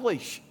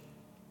accomplish.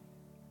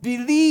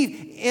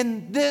 Believe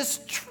in this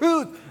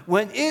truth.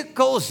 When it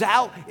goes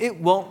out, it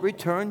won't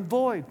return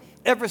void.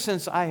 Ever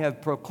since I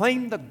have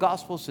proclaimed the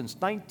gospel since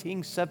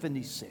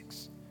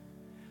 1976,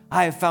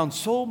 I have found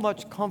so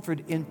much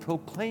comfort in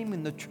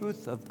proclaiming the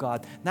truth of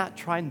God, not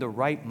trying to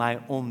write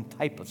my own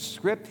type of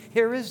script.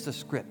 Here is the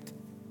script.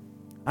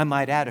 I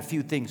might add a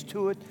few things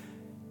to it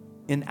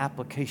in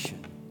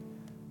application.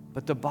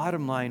 But the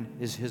bottom line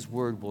is His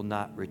word will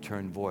not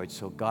return void.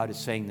 So God is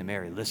saying to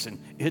Mary, listen,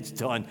 it's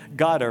done.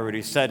 God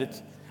already said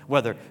it.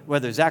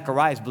 Whether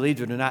Zacharias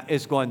believed it or not,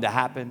 it's going to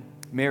happen.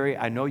 Mary,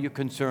 I know you're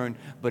concerned,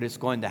 but it's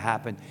going to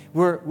happen.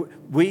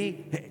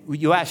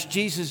 You ask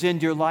Jesus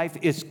into your life,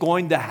 it's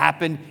going to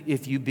happen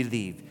if you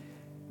believe.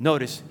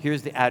 Notice,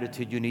 here's the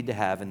attitude you need to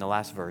have in the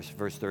last verse,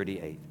 verse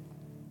 38.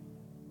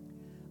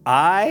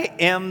 I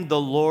am the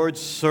Lord's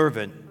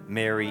servant,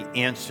 Mary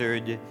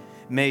answered.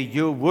 May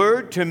your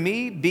word to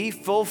me be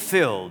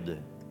fulfilled.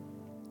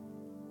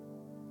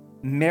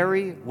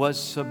 Mary was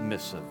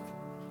submissive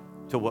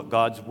to what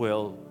God's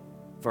will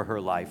for her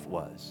life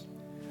was.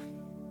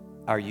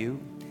 Are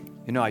you?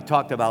 You know, I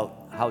talked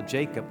about how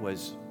Jacob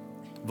was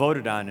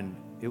voted on and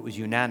it was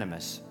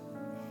unanimous.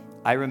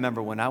 I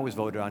remember when I was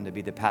voted on to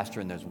be the pastor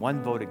and there's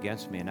one vote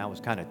against me and I was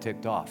kind of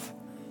ticked off.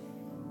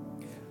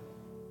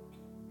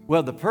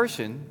 Well, the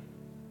person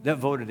that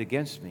voted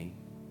against me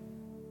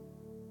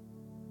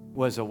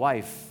was a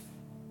wife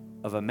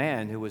of a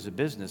man who was a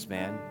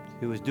businessman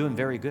who was doing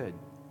very good.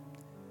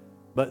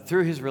 But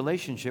through his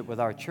relationship with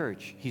our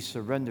church, he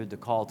surrendered the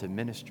call to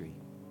ministry.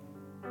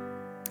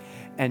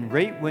 And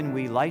right when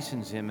we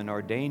licensed him and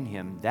ordained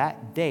him,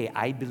 that day,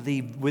 I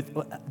believe,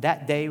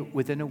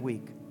 within a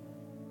week,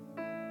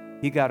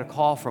 he got a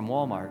call from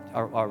Walmart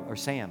or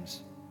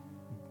Sam's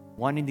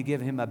wanting to give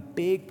him a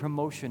big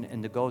promotion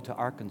and to go to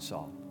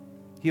Arkansas.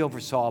 He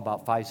oversaw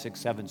about 5, 6,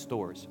 7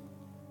 stores.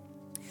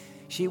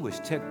 She was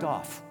ticked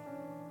off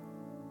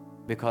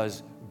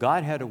because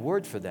God had a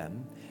word for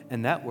them,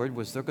 and that word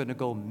was they're going to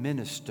go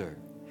minister,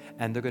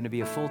 and they're going to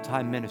be a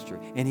full-time minister.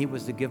 And he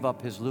was to give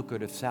up his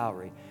lucrative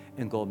salary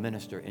and go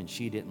minister, and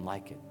she didn't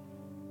like it.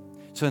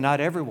 So not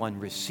everyone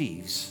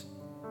receives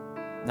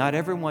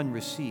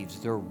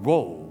their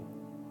role,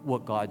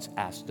 what God's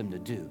asked them to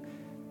do.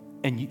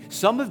 And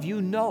some of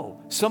you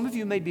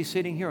may be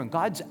sitting here, and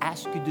God's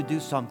asked you to do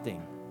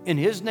something in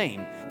His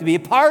name, to be a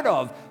part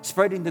of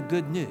spreading the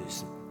good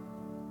news,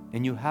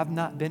 and you have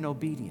not been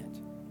obedient.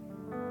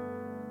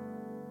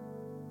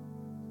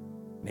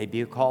 Maybe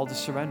you're called to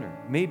surrender.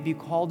 Maybe you're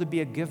called to be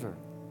a giver,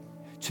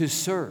 to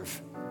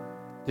serve,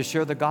 to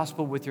share the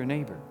gospel with your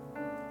neighbor.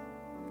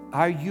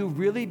 Are you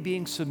really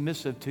being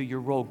submissive to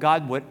your role?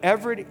 God,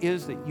 whatever it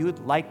is that you would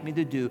like me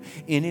to do,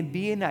 in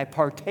being a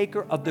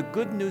partaker of the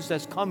good news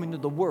that's coming to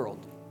the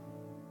world,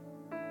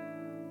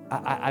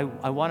 I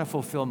want to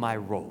fulfill my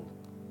role.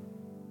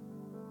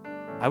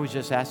 I was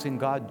just asking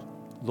God,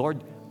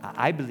 Lord,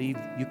 I believe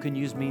you can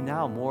use me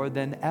now more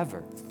than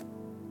ever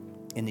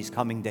in these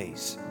coming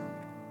days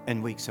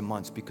and weeks and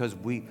months, because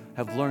we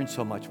have learned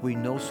so much. We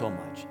know so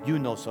much. You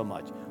know so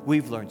much.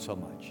 We've learned so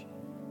much.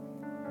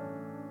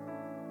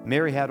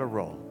 Mary had a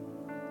role,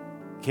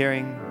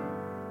 carrying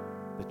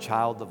the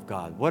child of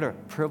God. What a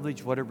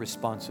privilege, what a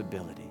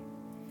responsibility.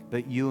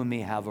 But you and me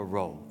have a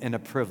role and a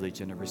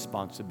privilege and a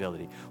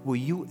responsibility. Will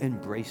you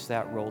embrace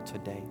that role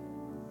today?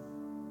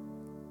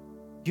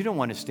 You don't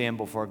want to stand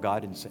before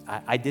God and say,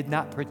 I did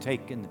not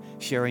partake in the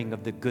sharing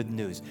of the good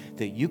news,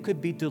 that you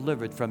could be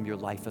delivered from your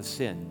life of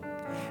sin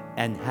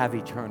and have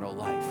eternal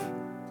life.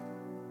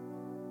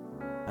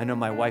 I know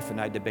my wife and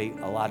I debate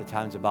a lot of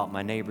times about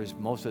my neighbors.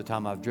 Most of the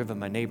time I've driven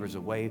my neighbors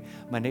away.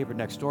 My neighbor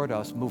next door to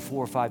us moved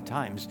 4 or 5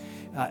 times.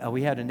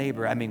 We had a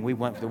neighbor, we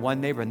went to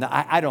one neighbor, and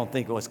I don't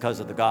think it was because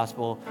of the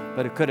gospel,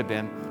 but it could have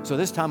been. So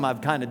this time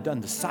I've kind of done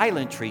the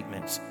silent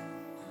treatments.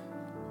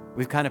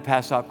 We've kind of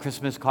passed out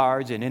Christmas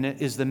cards, and in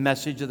it is the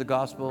message of the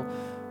gospel.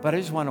 But I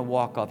just want to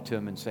walk up to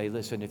him and say,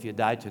 listen, if you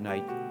died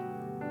tonight,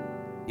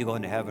 You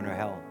going to heaven or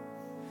hell?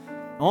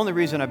 The only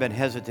reason I've been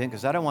hesitant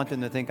because I don't want them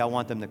to think I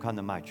want them to come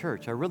to my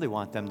church. I really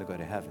want them to go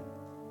to heaven.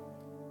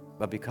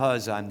 But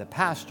because I'm the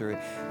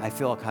pastor, I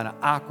feel kind of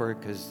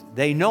awkward because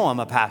they know I'm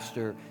a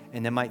pastor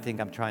and they might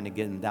think I'm trying to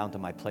get them down to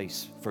my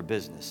place for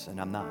business, and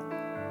I'm not.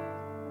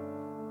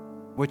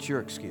 What's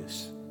your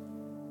excuse?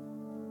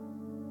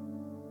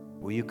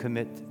 Will you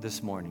commit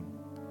this morning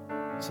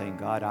saying,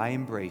 God, I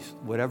embrace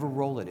whatever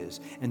role it is,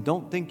 and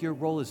don't think your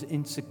role is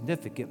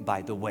insignificant,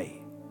 by the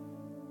way.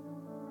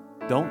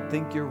 Don't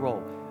think your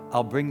role.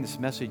 I'll bring this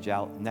message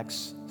out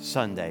next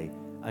Sunday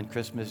on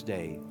Christmas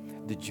Day.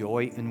 The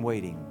joy in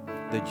waiting.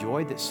 The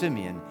joy that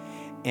Simeon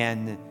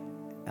and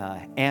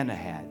Anna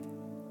had.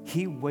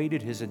 He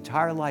waited his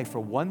entire life for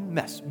one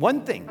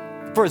thing,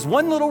 for his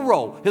one little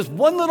role, his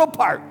one little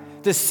part,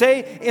 to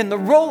say in the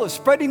role of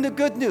spreading the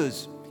good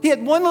news. He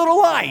had one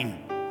little line.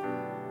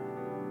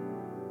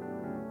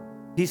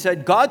 He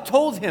said God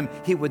told him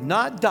he would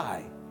not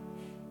die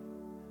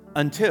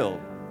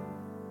until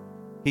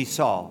he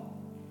saw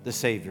the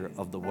Savior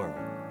of the world.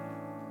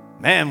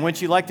 Man,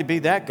 wouldn't you like to be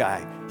that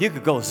guy? You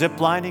could go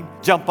ziplining,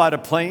 jump out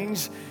of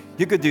planes.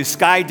 You could do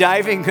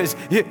skydiving because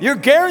you're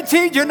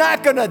guaranteed you're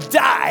not going to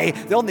die.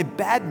 The only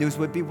bad news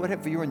would be, what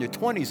if you were in your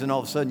 20s and all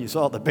of a sudden you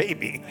saw the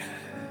baby?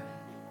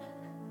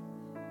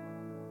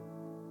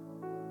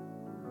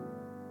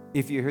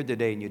 If you're here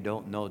today and you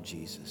don't know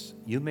Jesus,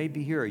 you may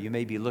be here or you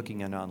may be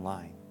looking in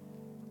online.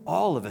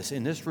 All of us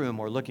in this room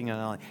or looking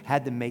online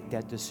had to make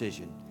that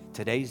decision.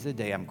 Today's the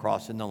day I'm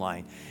crossing the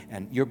line,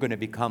 and you're going to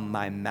become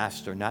my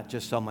master, not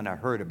just someone I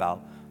heard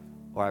about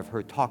or I've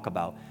heard talk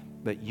about,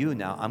 but you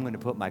now. I'm going to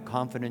put my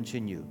confidence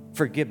in you.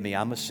 Forgive me,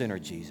 I'm a sinner,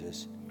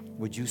 Jesus.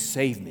 Would you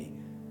save me?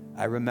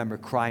 I remember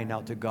crying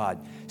out to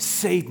God,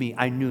 save me.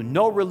 I knew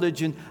no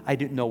religion. I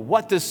didn't know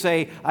what to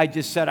say. I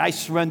just said, I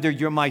surrender,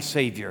 you're my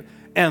Savior.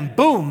 And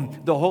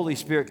boom, the Holy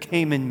Spirit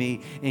came in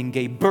me and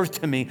gave birth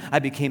to me. I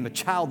became a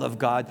child of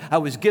God. I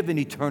was given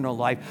eternal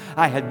life.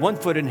 I had one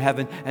foot in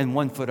heaven and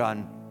one foot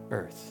on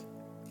earth.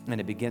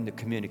 And I began to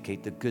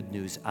communicate the good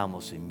news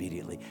almost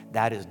immediately.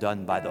 That is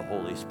done by the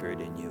Holy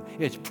Spirit in you.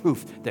 It's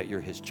proof that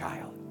you're His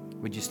child.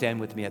 Would you stand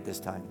with me at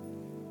this time?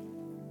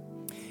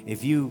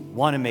 If you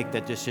want to make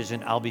that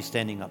decision, I'll be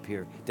standing up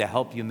here to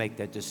help you make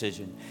that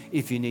decision.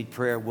 If you need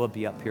prayer, we'll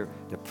be up here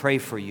to pray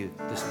for you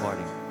this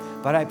morning.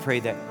 But I pray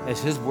that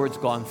as His word's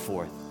gone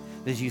forth,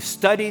 as you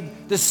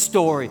studied the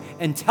story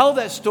and tell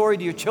that story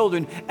to your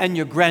children and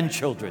your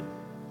grandchildren.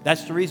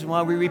 That's the reason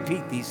why we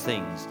repeat these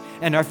things.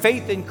 And our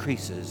faith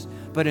increases,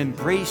 but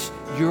embrace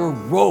your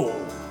role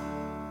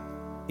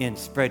in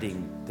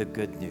spreading the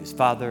good news.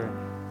 Father,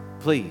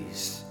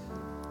 please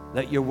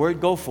let your word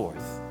go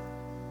forth.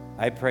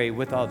 I pray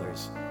with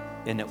others,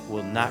 and it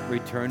will not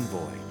return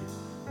void.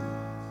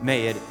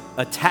 May it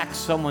attack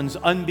someone's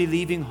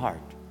unbelieving heart.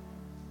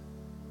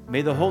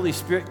 May the Holy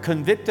Spirit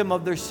convict them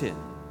of their sin.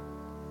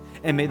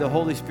 And may the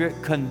Holy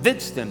Spirit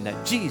convince them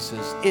that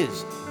Jesus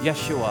is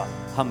Yeshua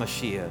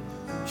HaMashiach,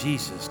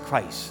 Jesus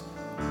Christ,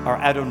 our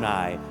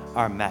Adonai,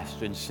 our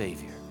Master and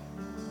Savior.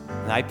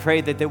 And I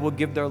pray that they will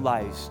give their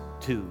lives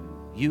to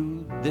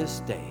you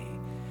this day.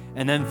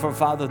 And then for,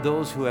 Father,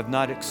 those who have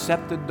not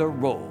accepted their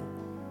role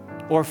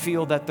or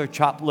feel that they're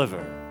chopped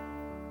liver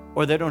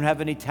or they don't have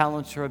any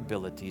talents or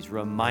abilities,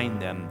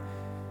 remind them,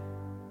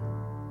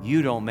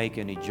 you don't make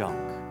any junk.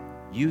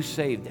 You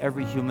saved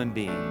every human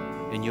being,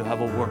 and you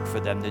have a work for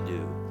them to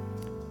do.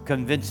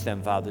 Convince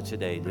them, Father,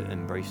 today to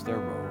embrace their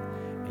role.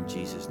 In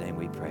Jesus' name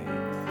we pray.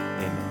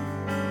 Amen.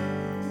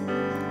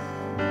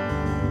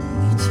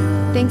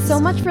 Thanks so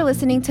much for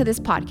listening to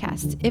this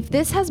podcast. If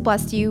this has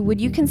blessed you,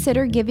 would you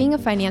consider giving a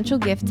financial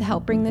gift to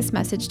help bring this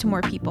message to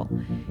more people?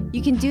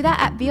 You can do that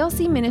at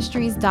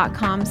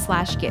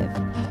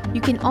vlcministries.com/give.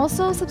 You can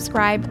also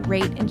subscribe,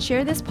 rate, and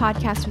share this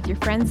podcast with your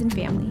friends and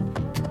family.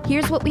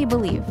 Here's what we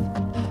believe: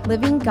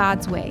 living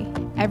God's way,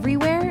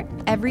 everywhere,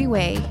 every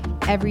way,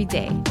 every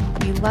day.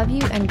 We love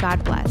you and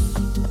God bless.